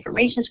 it was an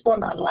information school,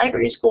 not a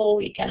library school.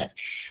 We kind of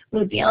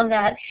moved beyond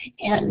that.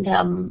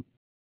 And,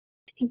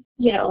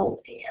 you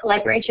know,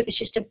 librarianship is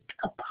just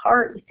a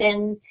part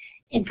within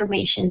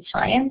information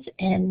science,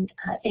 and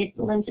it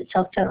lends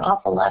itself to an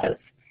awful lot of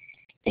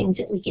things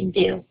that we can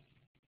do.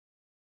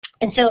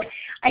 And so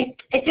I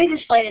threw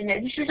this slide in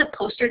there. This is a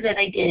poster that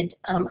I did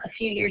a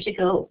few years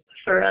ago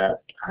for a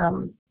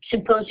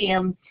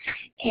symposium,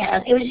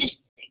 and it was just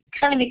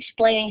kind of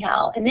explaining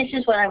how, and this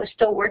is when I was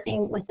still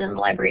working within the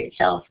library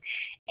itself,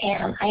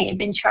 and I had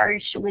been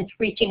charged with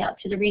reaching out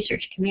to the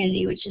research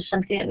community, which is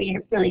something that we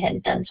really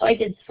hadn't done. So I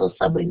did this little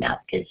subway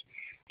map because,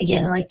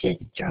 again, I like to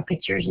draw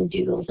pictures and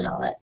doodles and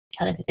all that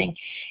kind of a thing.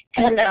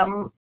 And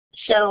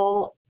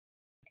so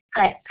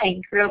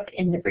I grew up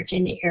in the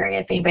Virginia area.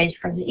 If anybody's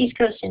from the East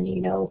Coast and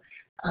you know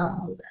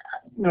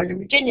Northern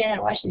Virginia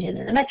and Washington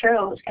and the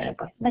metro, it was kind of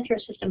a metro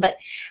system. But,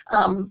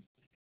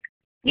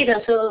 you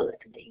know, so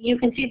you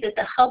can see that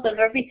the hub of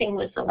everything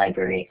was the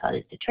library. I called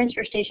it the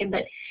transfer station.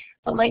 But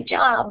my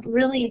job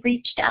really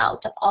reached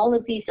out to all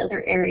of these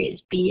other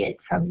areas, be it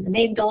from the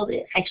main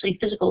building, actually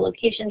physical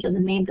locations of the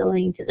main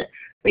building, to the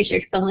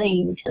research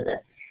building, to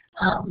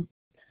the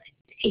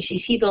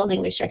ACC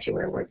building, which is actually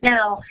where I work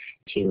now,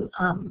 to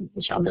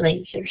the Shaw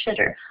Building,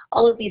 Center.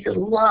 All of these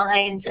little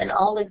lines and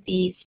all of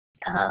these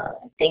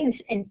things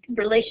and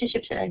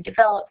relationships that I've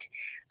developed.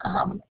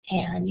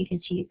 And you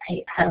can see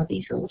I have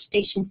these little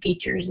station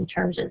features in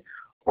terms of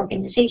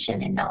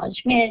organization and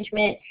knowledge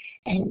management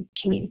and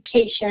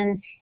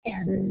communication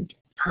and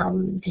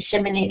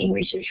disseminating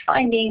research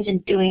findings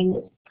and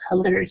doing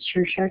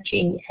literature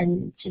searching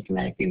and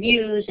systematic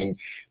reviews and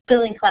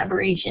building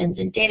collaborations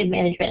and data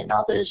management and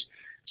all those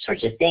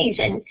sorts of things.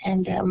 And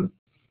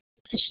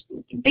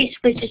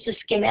basically just a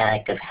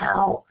schematic of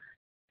how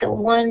the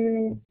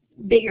one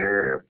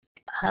bigger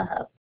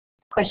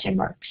question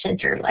mark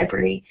center,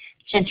 library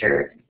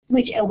center,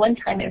 which at one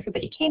time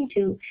everybody came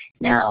to,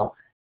 now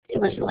it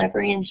was the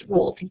librarian's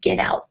role to get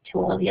out to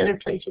all the other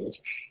places.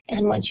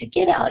 And once you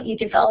get out, you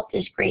develop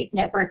this great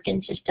network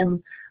and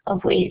system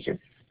of ways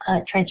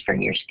of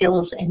transferring your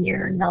skills and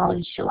your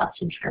knowledge to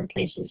lots of different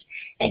places.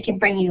 And it can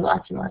bring you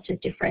lots and lots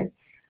of different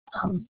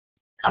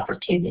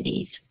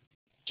opportunities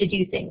to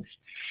do things.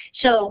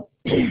 So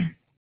this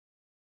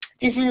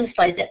is a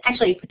slide that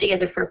actually I put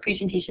together for a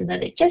presentation that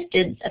I just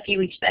did a few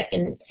weeks back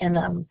in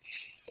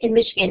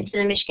Michigan, to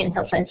the Michigan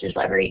Health Sciences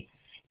Library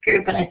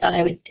group, and I thought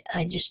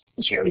I'd just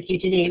share it with you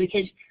today,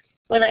 because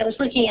when I was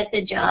looking at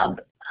the job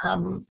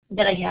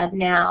that I have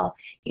now,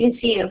 you can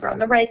see over on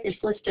the right this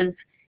list of,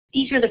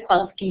 these are the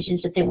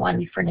qualifications that they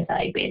wanted for an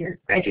evaluator: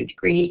 graduate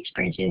degree,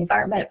 experience in the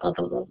environment, blah,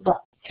 blah, blah, blah,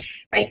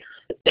 right?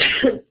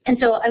 And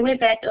so I went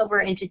back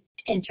over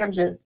in terms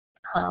of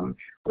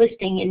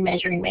listing and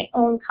measuring my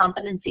own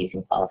competencies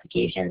and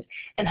qualifications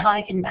and how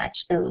I can match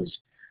those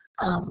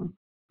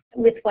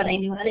with what I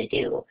knew how to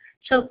do.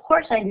 So of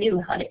course I knew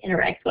how to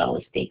interact well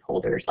with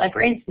stakeholders.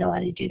 Librarians know how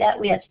to do that.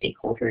 We have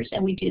stakeholders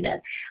and we do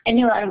that. I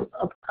knew how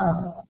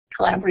to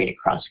collaborate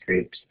across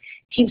groups.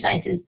 Team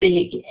science is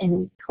big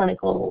in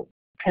clinical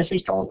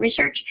translational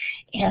research,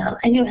 and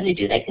I knew how to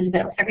do that because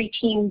about every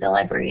team the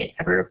library had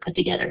ever put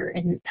together,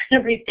 and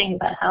everything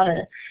about how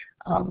to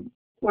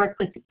work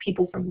with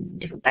people from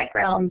different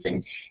backgrounds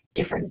and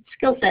different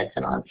skill sets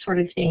and all that sort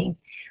of thing.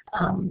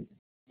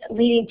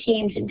 Leading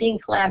teams and being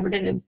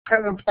collaborative and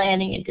program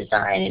planning and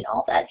design and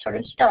all that sort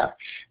of stuff.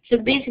 So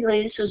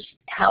basically this was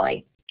how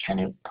I kind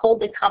of pulled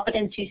the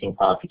competencies and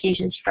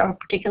qualifications from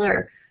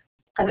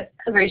a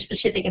very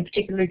specific and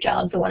particular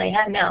job, the one I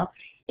have now,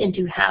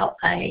 into how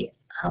I,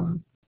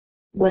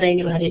 what I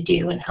knew how to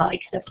do and how I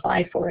could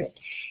apply for it.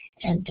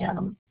 And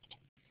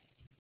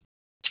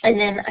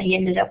then I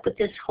ended up with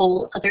this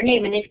whole other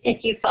name. And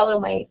if you follow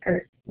my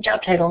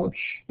job title,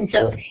 and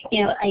so,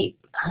 you know,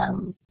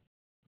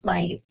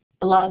 my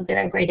blog that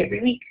I write every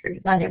week, or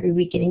not every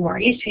week anymore.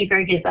 I used to be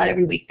very good about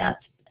every week, not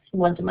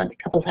once a month,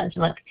 a couple times a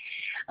month.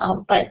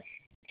 But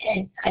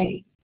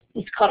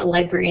it's called a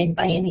librarian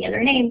by any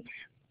other name,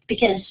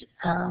 because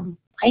I'm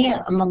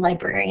a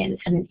librarian,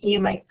 and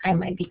I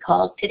might be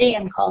called, today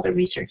I'm called a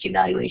research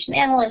evaluation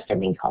analyst,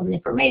 I've been called an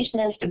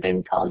informationist, I've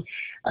been called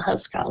a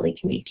scholarly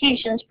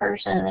communications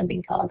person, I've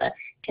been called a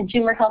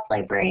consumer health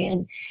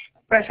librarian,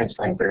 reference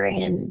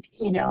librarian,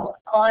 you know,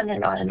 on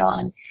and on and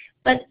on.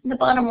 But the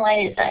bottom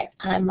line is that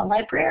I'm a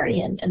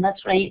librarian, and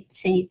that's what I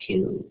say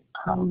to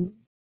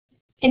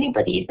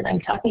anybody that I'm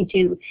talking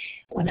to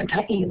when I'm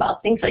talking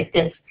about things like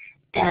this,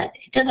 that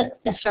it doesn't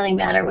necessarily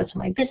matter what's on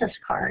my business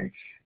card,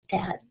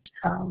 that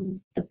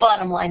the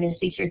bottom line is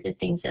these are the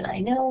things that I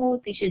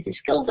know, these are the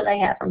skills that I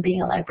have from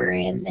being a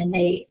librarian, and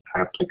they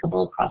are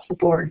applicable across the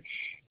board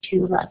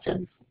to lots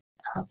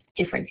of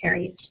different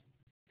areas.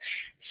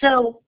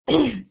 So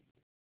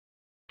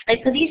I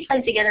put these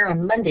slides together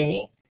on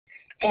Monday,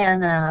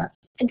 and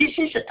this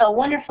is a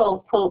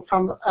wonderful quote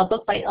from a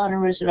book by Eleanor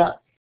Roosevelt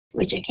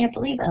which I can't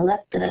believe I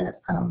left the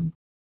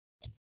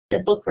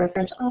book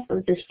reference off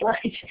of this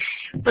slide,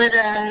 but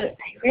I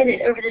read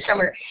it over the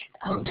summer.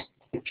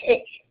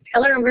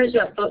 Eleanor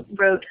Roosevelt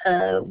wrote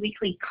a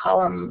weekly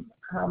column.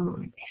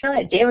 It's not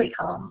a daily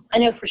column. I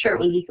know for sure it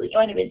was weekly. It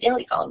might have been a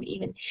daily column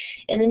even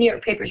in the New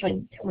York papers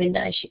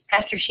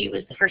after she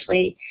was the First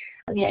Lady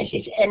of the United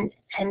States, and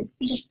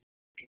just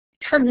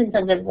tons and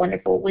tons of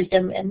wonderful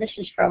wisdom. And this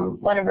is from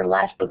one of her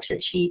last books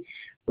that she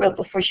wrote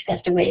before she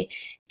passed away.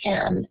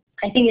 And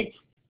I think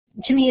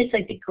to me, it's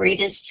like the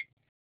greatest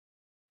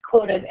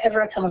quote I've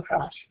ever come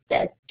across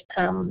that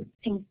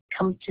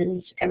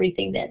encompasses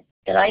everything that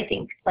I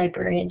think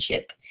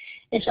librarianship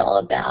is all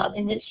about.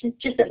 And it's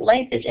just that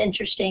life is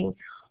interesting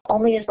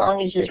only as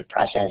long as it's a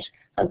process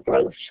of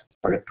growth.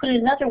 Or to put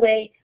it another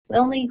way,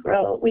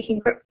 we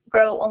can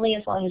grow only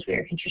as long as we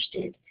are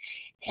interested.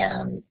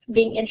 And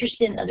being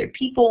interested in other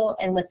people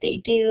and what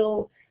they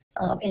do,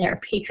 in our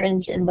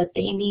patrons and what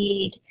they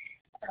need,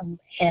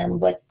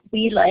 and what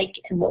we like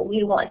and what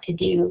we want to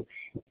do,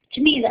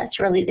 to me that's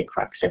really the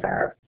crux of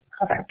our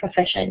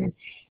profession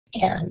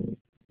and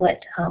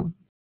what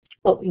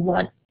we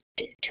want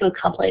to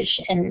accomplish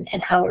and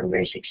how we're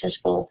very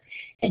successful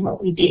in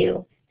what we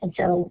do. And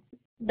so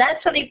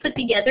that's what I put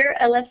together.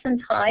 I left some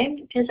time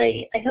because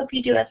I hope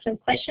you do have some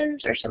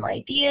questions or some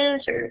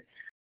ideas or.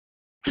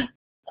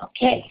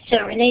 Okay,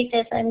 so Renee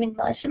says, I'm in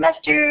my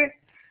semester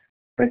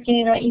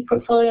working on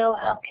e-portfolio.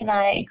 How can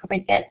I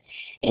incorporate that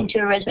into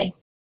a resume?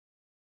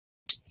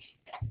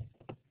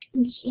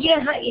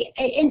 Yeah,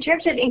 in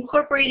terms of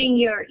incorporating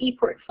your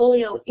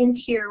e-portfolio into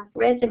your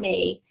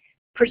resume,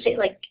 per se,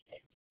 like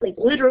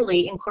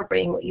literally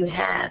incorporating what you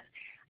have,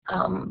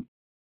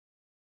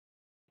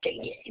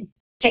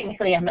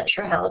 technically I'm not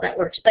sure how that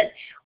works, but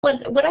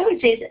what I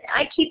would say is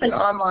I keep an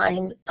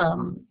online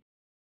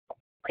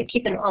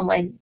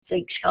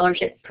like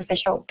scholarship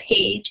professional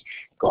page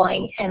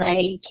going, and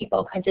I keep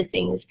all kinds of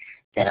things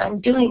that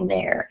I'm doing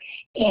there,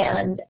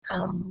 and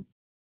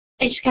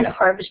I just kind of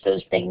harvest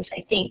those things,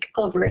 I think,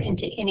 over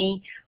into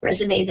any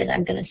resume that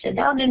I'm going to send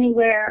out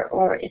anywhere,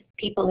 or if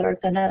people are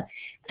going to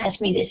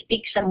ask me to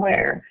speak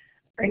somewhere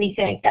or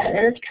anything like that. And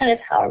that's kind of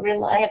how I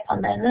rely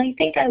upon that. And I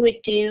think I would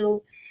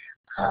do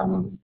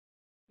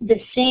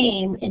the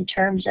same in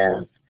terms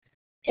of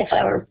if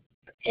I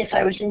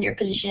was in your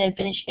position and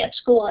finishing up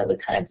school, I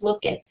would kind of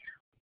look at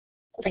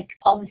like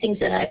all the things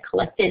that I've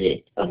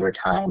collected over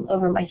time,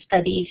 over my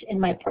studies in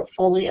my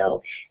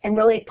portfolio, and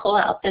really pull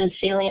out those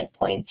salient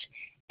points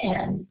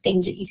and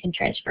things that you can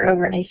transfer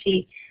over. And I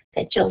see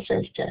that Jill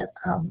says to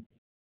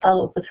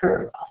follow up with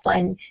her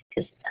offline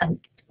because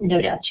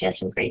no doubt she has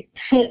some great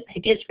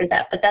ideas for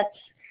that. But that's,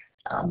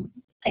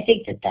 I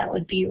think that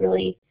would be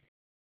really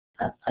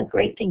a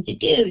great thing to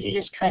do, to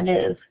just kind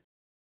of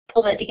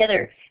pull that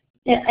together.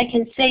 Yeah, I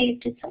can say,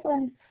 did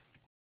someone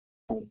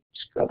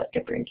scroll up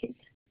to bring it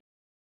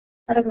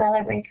out of my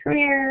library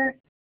career?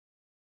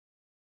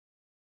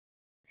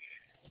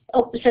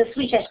 Oh, so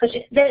sweet ask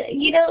question.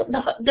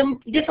 The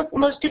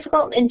most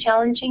difficult and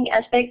challenging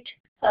aspect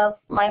of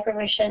my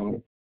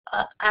profession,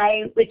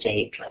 I would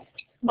say,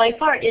 by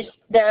far, is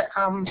the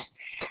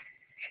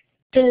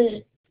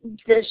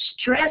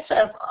stress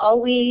of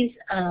always.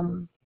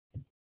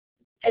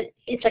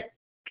 It's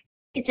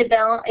a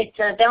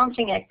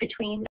balancing act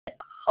between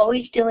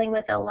always dealing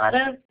with a lot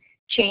of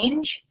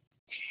change.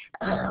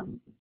 The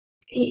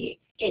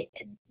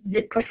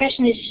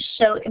profession is just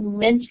so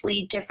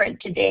immensely different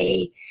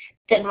today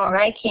than when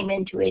I came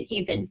into it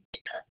even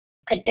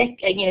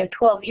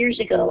 12 years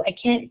ago.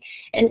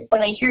 And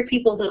when I hear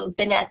people who have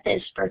been at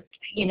this for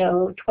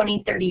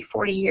 20, 30,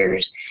 40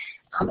 years,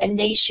 and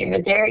they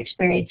share their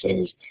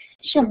experiences,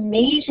 it's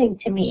amazing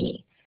to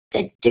me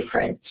the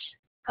difference,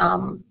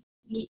 all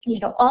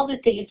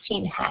that they have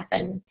seen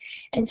happen.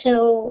 And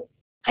so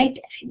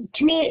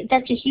to me,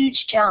 that's a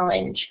huge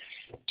challenge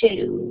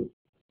to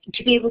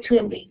be able to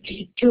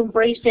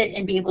embrace it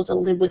and be able to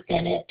live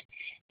within it.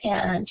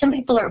 And some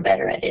people are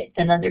better at it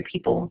than other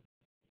people.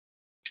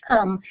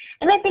 And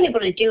I've been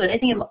able to do it. I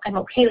think I'm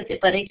okay with it,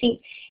 but I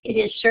think it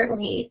is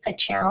certainly a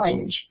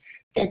challenge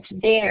that's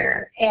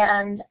there.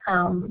 And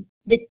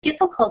the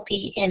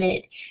difficulty in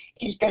it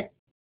is that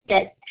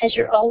as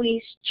you're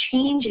always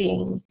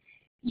changing,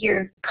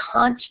 you're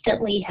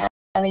constantly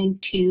having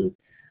to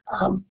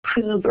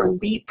prove or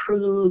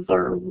reprove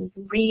or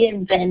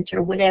reinvent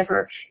or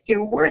whatever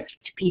your worth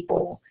to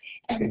people,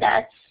 and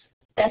that's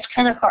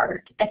kind of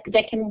hard. That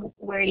can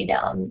wear you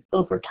down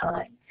over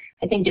time.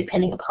 I think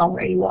depending upon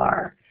where you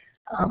are,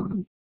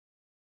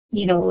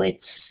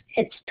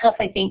 it's tough.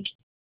 I think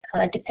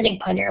depending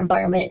upon your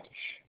environment,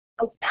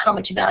 how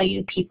much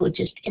value people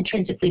just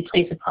intrinsically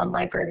place upon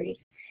libraries.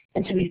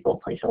 And some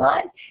people place a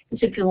lot, and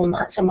some people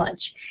not so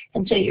much.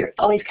 And so you're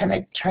always kind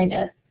of trying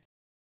to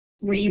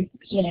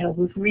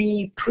reprove,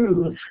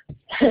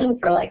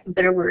 for lack of a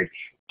better word,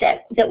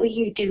 that what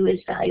you do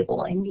is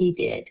valuable and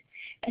needed.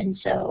 And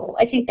so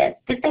I think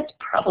that's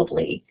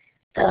probably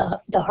the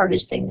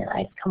hardest thing that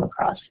I've come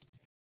across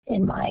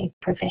in my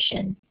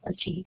profession.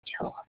 Let's see,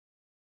 Jill.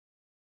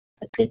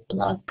 A good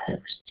blog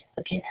post.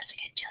 Okay, that's a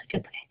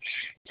good. Okay.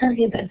 Tell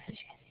you about this.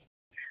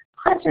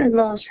 What's the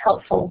most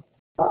helpful?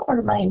 What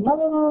were my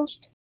most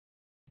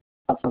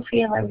helpful for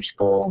you in library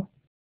school?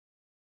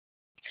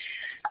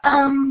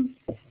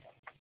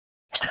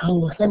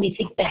 Let me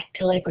think back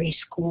to library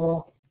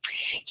school.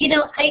 You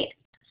know,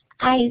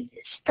 I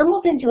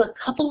stumbled into a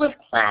couple of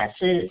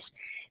classes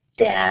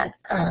that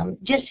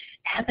just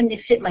happened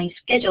to fit my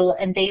schedule,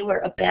 and they were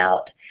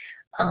about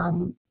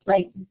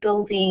like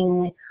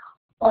building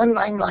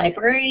online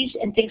libraries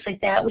and things like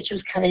that, which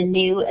was kind of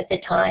new at the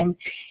time.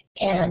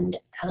 And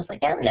I was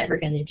like, I'm never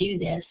going to do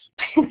this.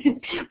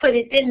 But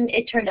it didn't.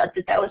 It turned out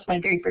that that was my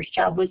very first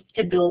job, was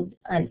to build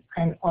kind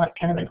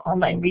of an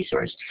online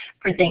resource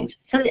for things.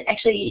 So it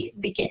actually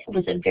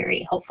was a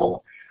very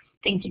helpful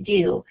thing to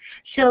do.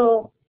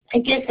 So I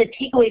guess the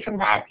takeaway from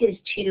that is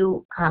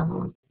to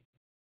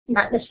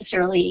not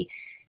necessarily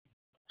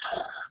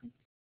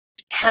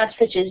have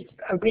such a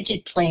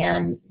rigid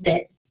plan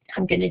that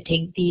I'm going to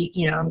take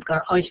I'm going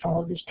to always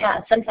follow this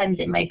path. Sometimes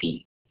it might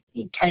be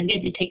kind of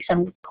good to take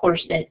some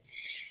course that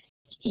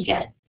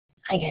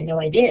I got no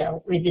idea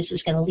where this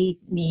is going to lead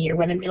me or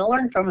what I'm going to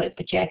learn from it,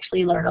 but you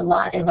actually learn a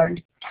lot. I learned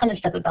a ton of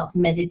stuff about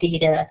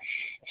metadata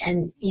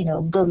and,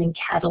 building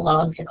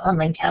catalogs and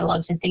online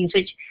catalogs and things,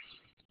 which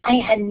I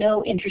had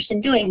no interest in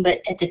doing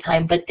at the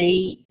time, but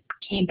they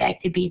came back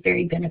to be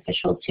very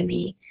beneficial to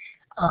me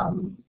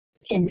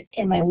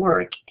in my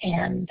work,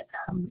 and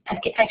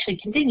actually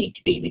continued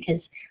to be,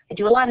 because I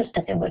do a lot of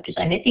stuff in web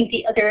design. I think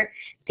the other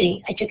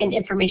thing, I took an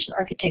information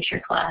architecture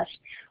class,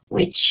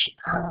 which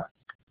I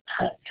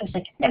was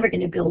like, I'm never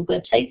going to build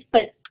websites,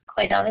 but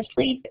quite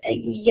honestly,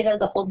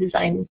 the whole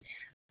design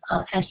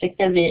aspect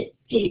of it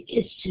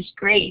is just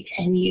great,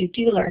 and you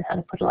do learn how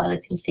to put a lot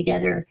of things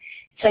together.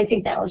 So I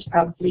think that was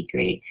probably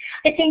great.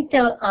 I think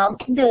the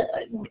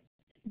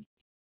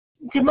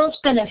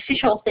most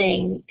beneficial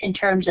thing in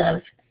terms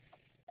of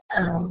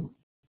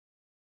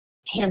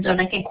hands-on,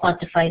 I can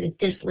quantify that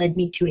this led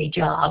me to a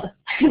job,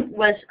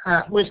 was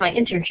my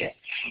internship.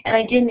 And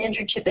I did an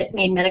internship at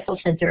Maine Medical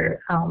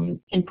Center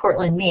in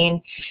Portland, Maine,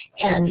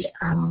 and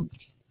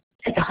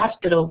at the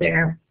hospital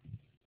there,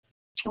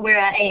 where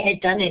I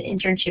had done an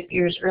internship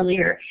years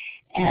earlier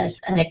as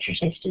an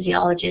exercise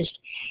physiologist,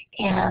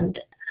 and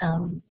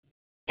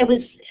it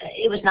was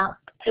not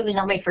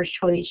my first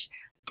choice,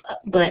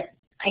 but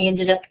I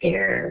ended up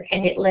there,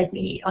 and it led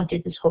me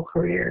onto this whole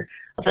career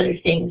of other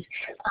things.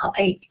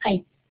 I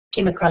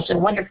came across a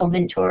wonderful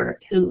mentor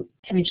who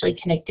eventually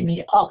connected me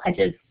to all kinds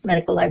of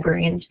medical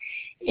librarians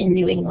in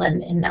New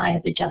England, and now I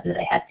have the job that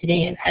I have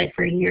today, and I've had it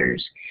for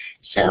years.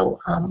 So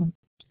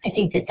I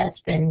think that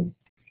that's been,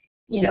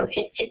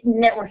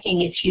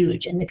 networking is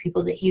huge, and the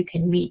people that you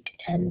can meet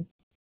and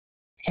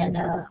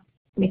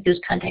make those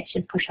contacts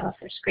and push off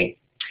is great.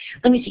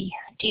 Let me see.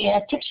 Do you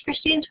have tips for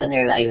students when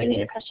they're evaluating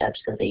their past job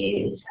skills they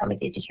use? How many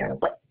days to hear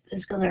what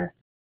the skills are?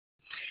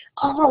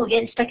 Oh,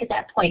 getting stuck at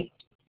that point.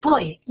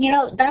 Boy,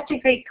 that's a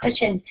great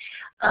question.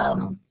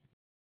 I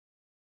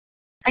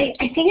think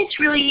it's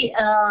really,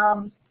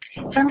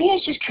 for me,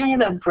 it's just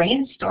kind of a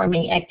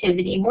brainstorming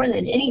activity more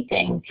than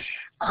anything.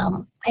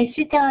 I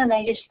sit down and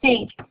I just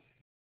think,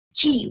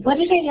 gee, what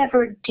did I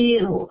ever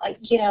do? I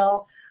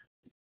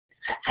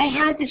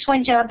had this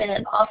one job in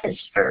an office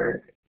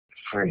for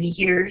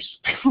years,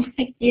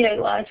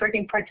 while I was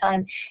working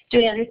part-time,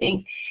 doing other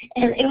things,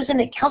 and it was an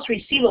accounts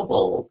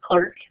receivable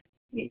clerk,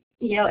 and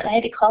I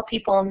had to call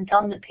people and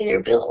tell them to pay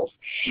their bills.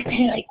 And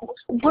you're like,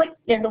 what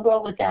in the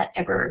world would that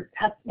ever,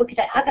 how could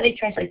I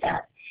translate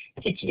that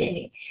to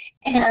today?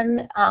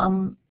 And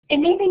it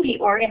made me be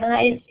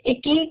organized.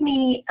 It gave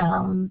me,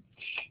 I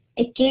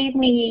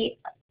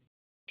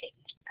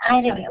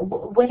don't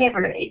know,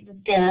 whatever,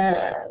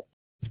 the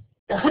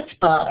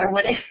chutzpah or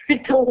whatever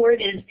the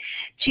word is,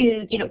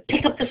 to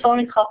pick up the phone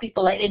and call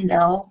people I didn't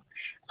know,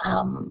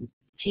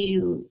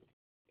 to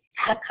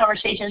have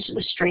conversations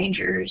with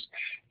strangers,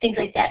 things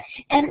like that.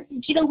 And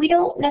we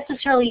don't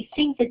necessarily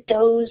think that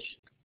those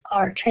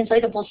are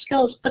translatable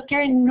skills, but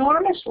they're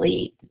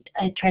enormously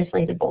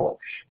translatable.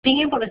 Being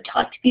able to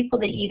talk to people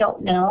that you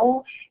don't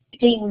know,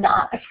 being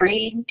not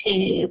afraid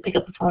to pick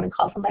up the phone and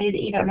call somebody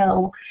that you don't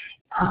know.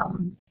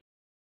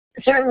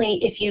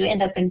 Certainly, if you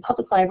end up in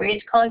public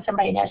libraries, calling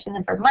somebody and asking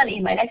them for money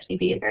might actually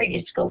be a very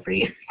good skill for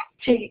you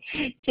to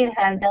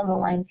have down the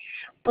line.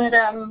 But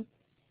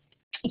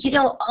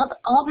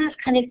all those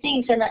kind of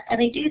things, and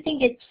I do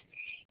think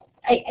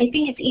I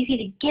think it's easy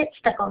to get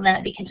stuck on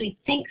that, because we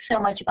think so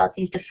much about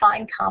these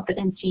defined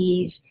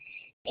competencies,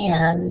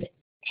 and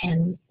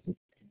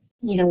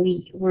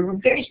we're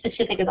very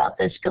specific about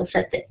the skill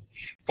set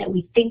that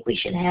we think we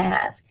should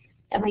have,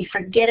 and we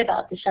forget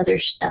about this other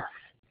stuff.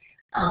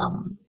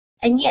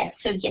 And yes,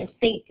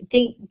 think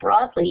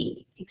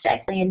broadly,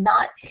 exactly, and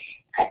not.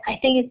 I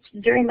think it's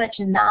very much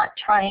not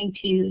trying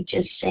to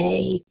just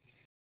say,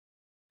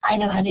 I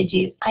know how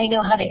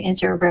to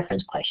answer a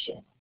reference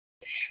question.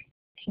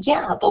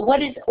 Yeah, but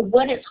what it's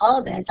all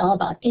about? It's all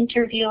about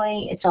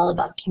interviewing. It's all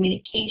about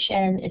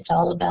communication. It's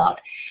all about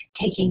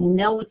taking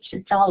notes.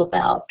 It's all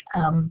about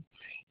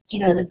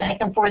the back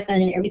and forth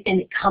and everything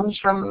that comes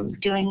from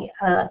doing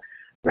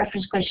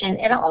reference question,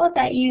 and all of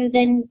that you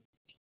then,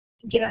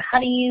 how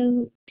do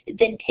you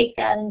then take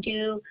that and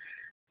do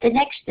the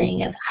next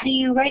thing of how do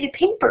you write a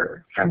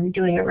paper from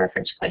doing a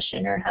reference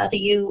question, or how do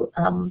you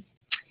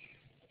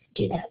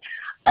do that?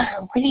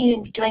 What do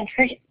you do? I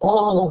encourage,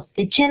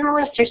 the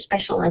generalist or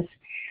specialist.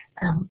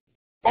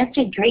 That's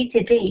a great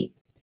debate.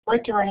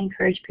 What do I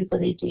encourage people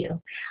to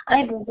do?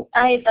 I've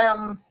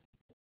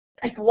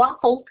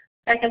waffled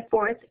back and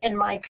forth in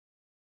my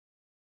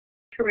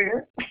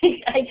career.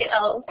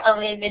 I'll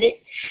admit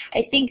it.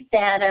 I think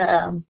that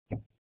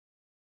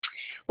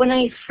when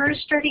I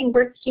first started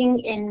working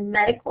in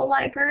medical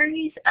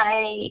libraries,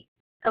 I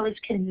was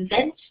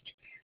convinced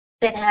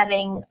that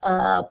having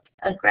a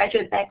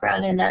graduate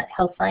background in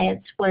health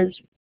science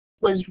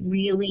was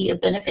really a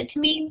benefit to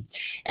me,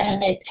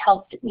 and it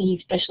helped me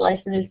specialize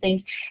in those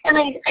things. And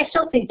I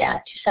still think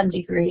that to some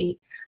degree.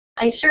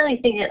 I certainly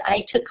think that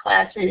I took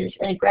classes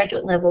at a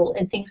graduate level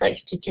in things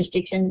like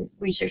statistics and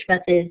research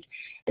methods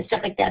and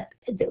stuff like that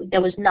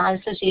that was not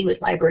associated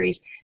with libraries,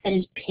 that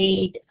has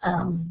paid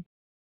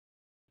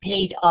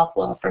off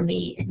well for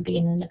me in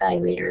being an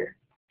evaluator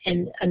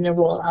in the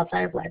role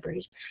outside of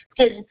libraries.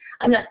 Because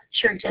I'm not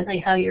sure exactly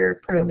how your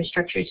program is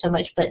structured so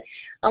much, but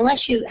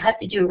unless you have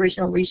to do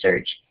original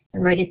research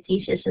and write a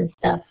thesis and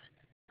stuff,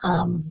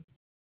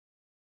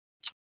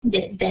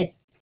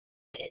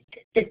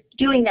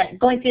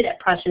 going through that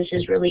process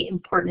is really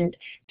important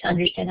to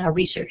understand how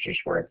researchers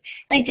work.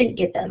 And I didn't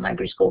get that in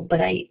library school,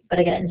 but I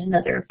got in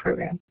another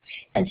program,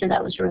 and so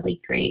that was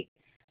really great,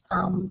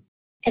 and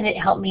it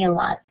helped me a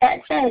lot. That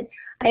said,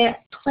 I have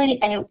plenty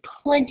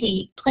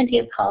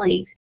of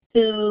colleagues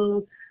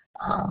who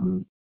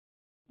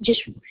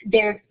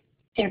they're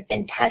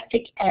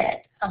fantastic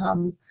at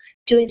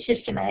doing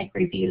systematic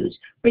reviews,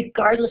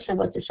 regardless of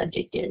what the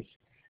subject is.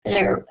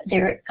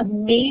 They're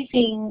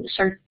amazing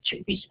search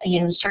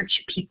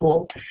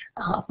people,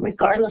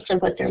 regardless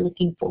of what they're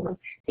looking for.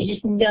 They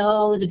just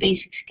know the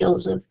basic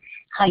skills of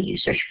how you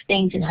search for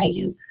things and how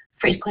you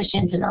phrase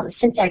questions and all the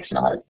syntax and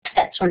all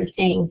that sort of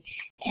thing.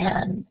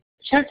 And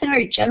so it's a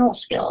very general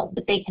skill,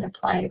 but they can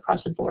apply it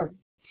across the board.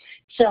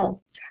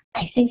 So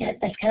I think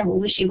that's kind of a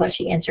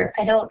wishy-washy answer.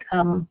 I don't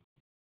come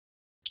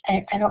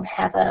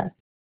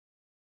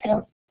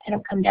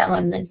down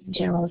on the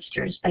generalist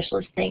or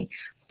specialist thing.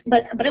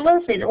 But I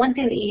will say the one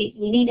thing that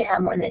you need to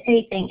have more than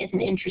anything is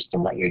an interest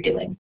in what you're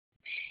doing.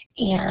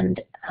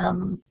 And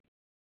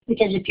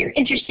because if you're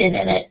interested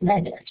in it, and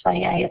that's why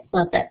I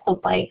love that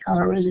quote by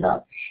Eleanor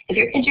Roosevelt, if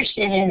you're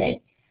interested in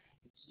it,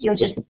 you'll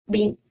just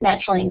be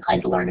naturally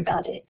inclined to learn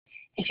about it.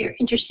 If you're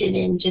interested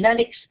in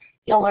genetics,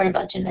 you'll learn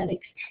about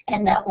genetics,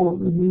 and that will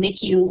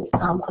make you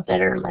a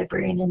better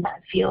librarian in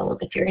that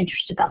field. If you're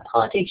interested about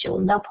politics, you'll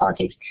know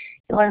politics,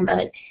 you'll learn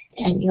about it,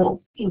 and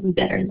you'll be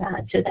better in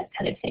that, so that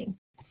kind of thing.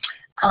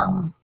 Let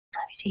me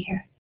see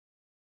here.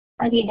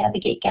 How do you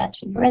navigate gaps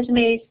in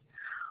resumes?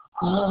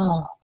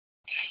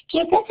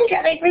 Yeah, that's it.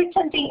 I read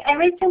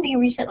something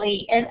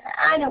recently, and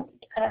I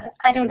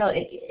don't know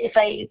if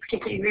I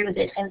particularly agree with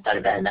it. I haven't thought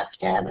about it enough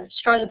to have a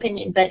strong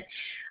opinion, but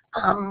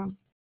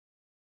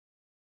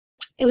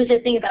it was a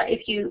thing about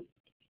if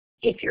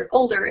you're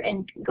older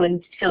and going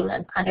to fill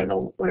in, I don't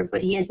know where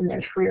everybody is in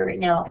their career right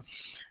now,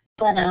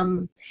 but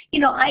I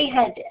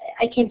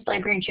came to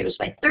librarianship as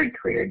my third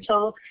career,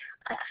 so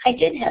I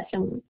didn't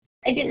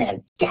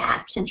have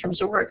gaps in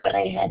terms of work, but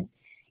I had,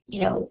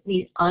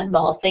 these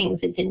on-ball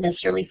things that didn't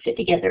necessarily fit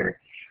together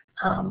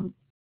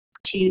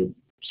to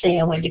say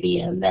I wanted to be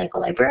a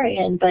medical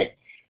librarian. But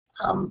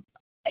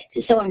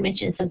someone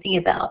mentioned something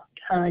about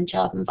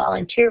job and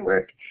volunteer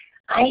work.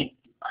 I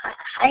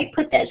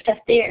put that stuff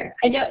there.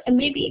 I don't, and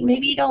maybe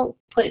you don't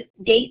put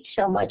dates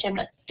so much. I'm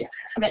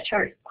not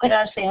sure. Quite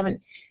honestly, I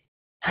haven't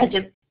had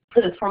to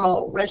put a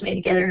formal resume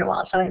together in a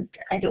while, so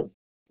I don't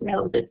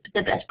know the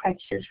best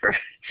practices for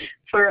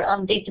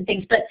dates and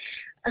things. But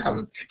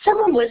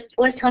someone was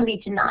telling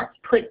me to not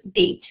put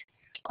dates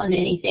on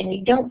anything.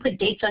 Like, don't put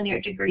dates on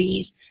your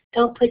degrees.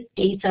 Don't put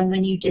dates on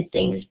when you did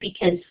things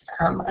because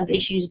of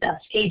issues about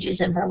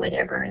ageism or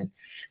whatever. And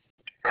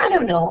I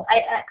don't know.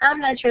 I'm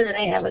not sure that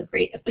I have I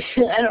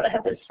don't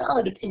have a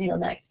solid opinion on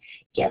that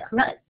yet. I'm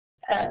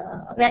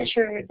not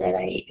sure that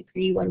I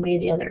agree one way or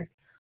the other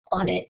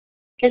on it.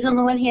 Because on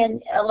the one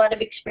hand, a lot of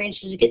experience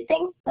is a good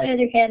thing. On the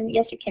other hand,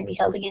 yes, it can be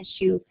held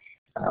against you.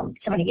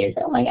 Somebody goes,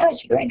 "Oh my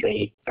gosh, you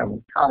graduated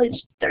from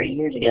college 30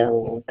 years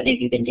ago. What have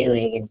you been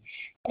doing?"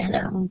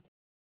 And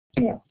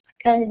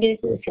kind of new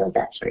to the field,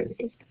 that sort of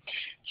thing.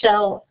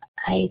 So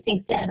I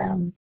think that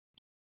I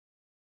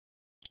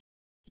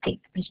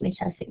think resume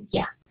testing,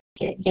 yeah.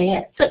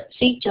 So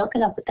see,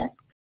 joking up with that,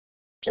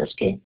 just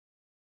good.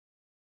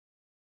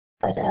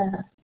 But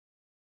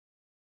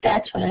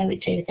that's what I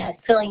would say to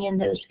that, filling in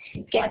those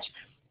gaps.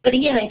 But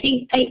again, I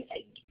think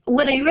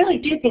what I really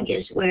do think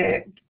is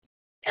where,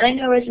 and I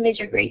know resumes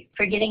are great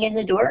for getting in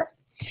the door,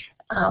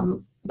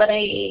 but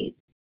I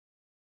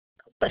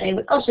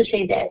would also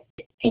say that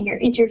in your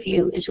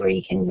interview is where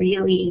you can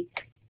really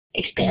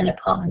expand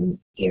upon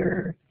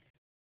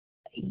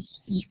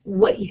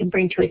what you can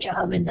bring to a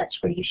job, and that's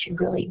where you should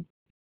really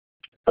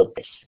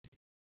focus.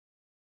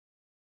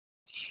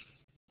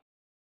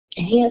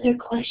 Any other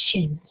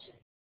questions?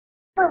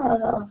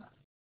 Oh,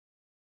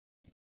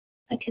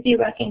 I could be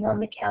rocking on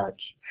the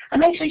couch.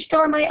 I'm actually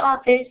still in my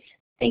office.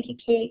 Thank you,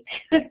 Kate.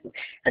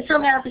 I'm still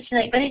in my office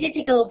tonight, but I did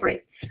take a little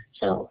break.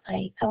 So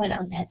I went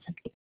out and had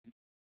something.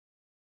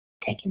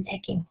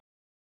 Teching.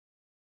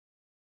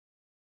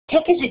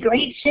 Tech is a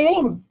great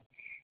thing.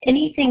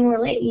 Anything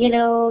related, you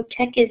know,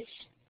 tech is,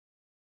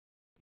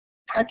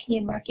 how can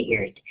you market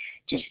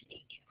just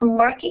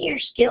market your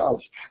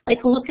skills.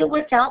 Like, look at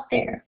what's out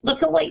there.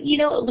 Look at what,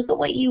 look at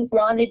what you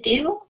want to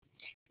do.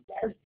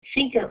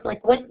 Think of,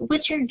 like,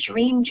 what's your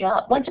dream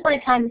job? Once upon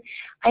a time,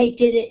 I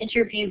did an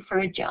interview for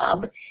a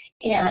job,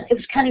 and it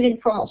was kind of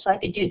informal, so I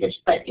could do this,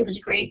 but it was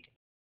a great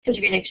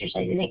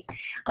exercise, I think.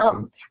 I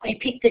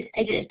did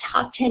a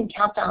top 10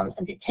 countdown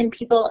of the 10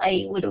 people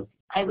I would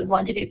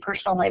want to be a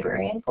personal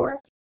librarian for.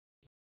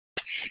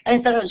 And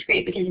I thought it was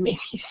great because it made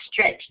me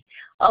stretch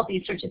all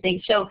these sorts of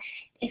things. So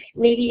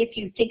if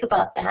you think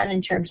about that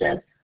in terms of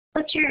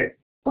what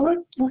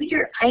would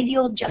your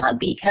ideal job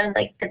be? Kind of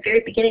like the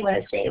very beginning when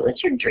I say,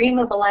 what's your dream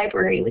of a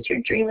library? What's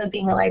your dream of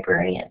being a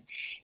librarian?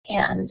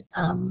 And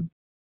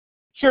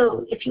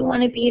so if you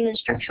want to be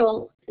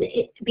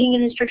being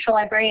an instructional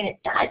librarian, if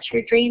that's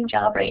your dream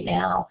job right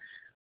now,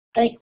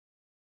 like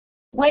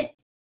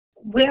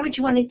where would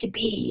you want it to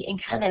be?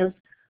 And kind of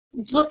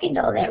look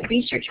into all that,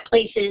 research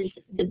places,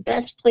 the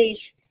best place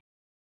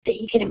that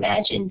you can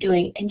imagine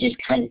doing, and just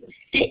kind of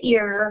fit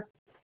your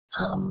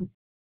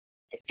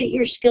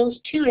skills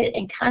to it,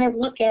 and kind of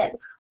look at,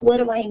 what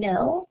do I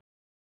know,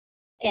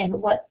 and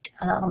what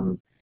can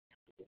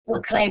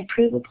I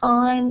improve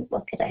upon,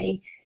 what could I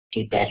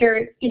do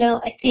better.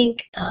 I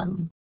think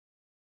I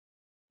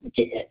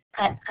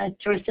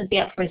throw something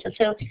out for myself.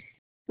 So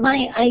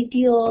my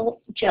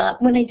ideal job,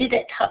 when I did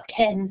that top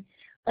 10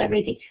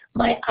 library,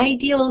 my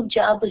ideal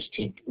job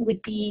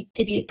would be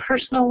to be a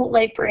personal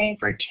librarian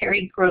for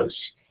Terry Gross.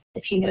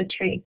 If you know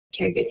Terry,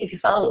 if you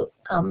follow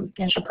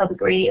National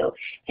Public Radio,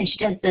 and she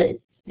does the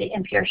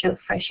NPR show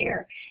Fresh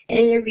Air, and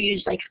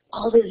interviews like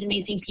all those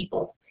amazing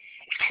people.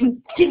 To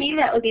me,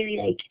 that would be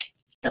like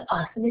the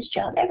awesomest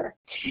job ever,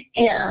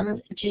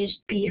 and just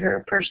be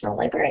her personal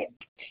librarian.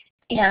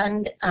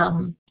 And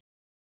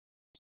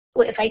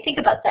if I think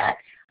about that,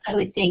 I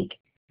would think,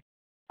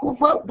 well,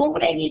 what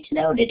would I need to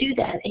know to do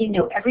that? And,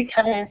 every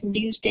kind of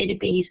news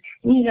database,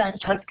 you need to know how to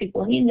talk to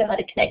people, you need to know how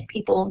to connect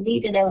people, you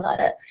need to know how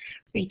to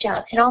reach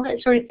out, and all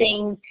that sort of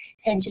thing,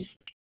 and just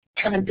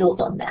kind of build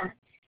on that.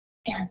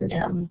 And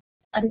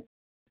I'm,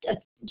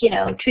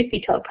 truth be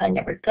told, I'm probably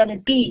never going to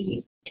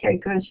be Terry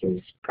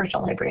Gross's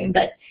personal librarian,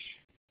 but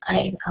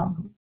I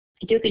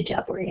do a good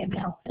job where I am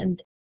now,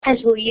 and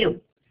as will you,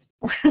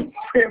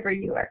 wherever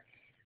you are.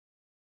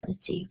 Let's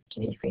see,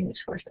 give me the famous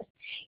sources.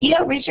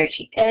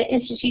 Research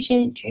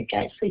institution, your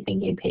guy's sleeping,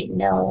 getting paid.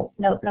 No,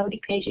 nobody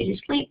pays you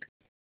to sleep.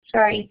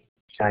 Sorry,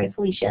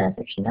 Felicia,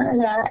 there's none of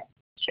that.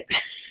 Sure.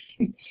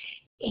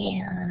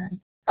 And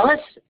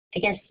unless, I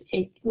guess,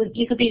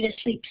 you could be in a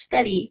sleep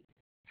study,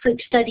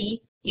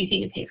 you could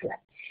get paid for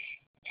that.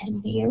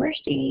 And the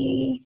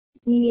university,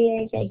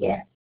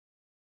 yeah.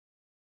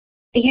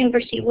 The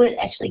university would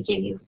actually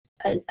give you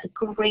a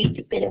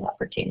great bit of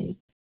opportunity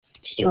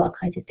to do all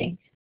kinds of things.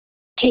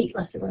 Kate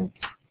left the room.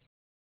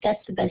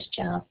 That's the best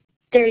job.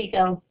 There you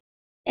go.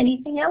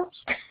 Anything else?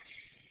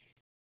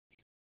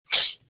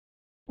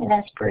 An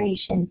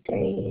aspiration. There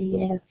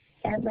you go.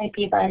 That might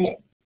be about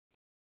it.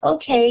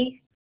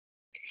 Okay.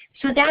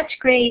 So that's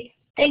great.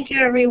 Thank you,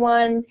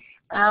 everyone.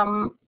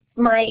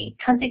 My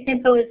contact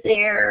info is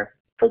there.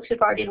 Folks have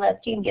already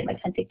left. You can get my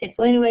contact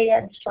info anyway. I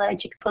have the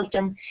slides. You can post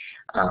them.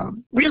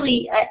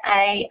 Really,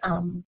 I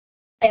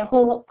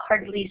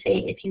wholeheartedly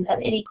say, if you have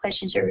any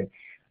questions or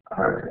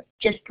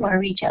just want to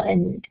reach out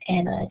and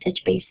touch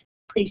base,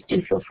 please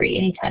do feel free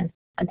anytime.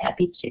 I'm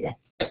happy to do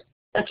that.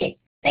 Okay.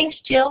 Thanks,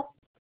 Jill.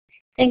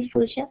 Thanks,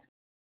 Felicia.